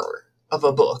more of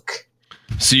a book?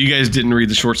 So you guys didn't read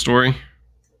the short story?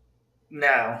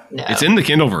 No. It's in the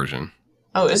Kindle version.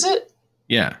 Oh, is it?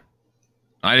 Yeah.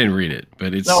 I didn't read it,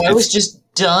 but it's... No, I was just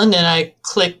done, and I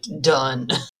clicked done.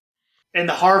 In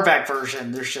the hardback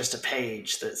version, there's just a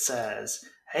page that says,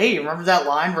 hey, remember that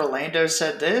line where Lando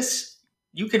said this?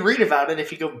 You can read about it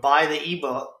if you go buy the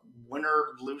ebook, Win or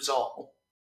Lose All.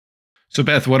 So,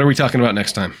 Beth, what are we talking about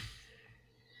next time?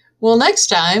 Well, next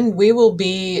time we will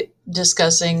be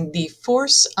discussing the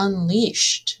Force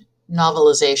Unleashed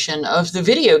novelization of the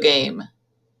video game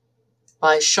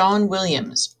by Sean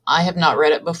Williams. I have not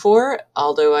read it before,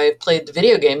 although I've played the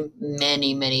video game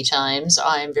many, many times.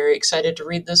 I am very excited to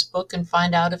read this book and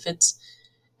find out if it's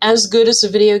as good as a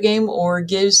video game or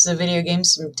gives the video game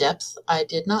some depth I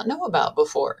did not know about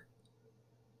before.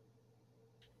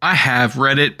 I have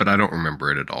read it, but I don't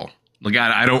remember it at all. Like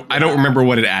I don't remember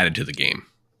what it added to the game.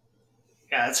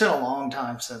 Yeah, it's been a long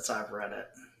time since I've read it.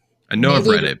 I know I've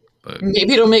read it, but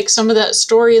maybe it'll make some of that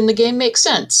story in the game make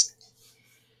sense.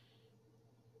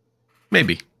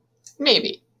 maybe.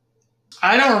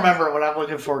 I don't remember. What I'm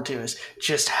looking forward to is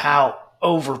just how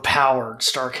overpowered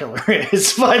Starkiller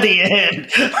is by the end.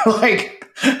 Like,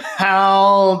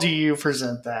 how do you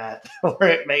present that where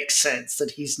it makes sense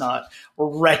that he's not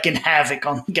wrecking havoc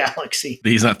on the galaxy?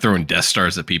 He's not throwing Death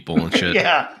Stars at people and shit.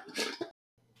 Yeah.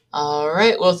 All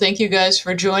right. Well, thank you guys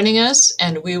for joining us,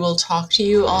 and we will talk to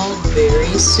you all very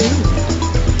soon.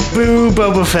 Boo,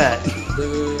 Boba Fett.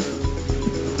 Boo.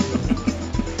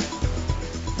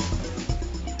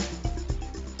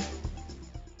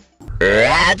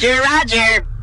 Roger, Roger.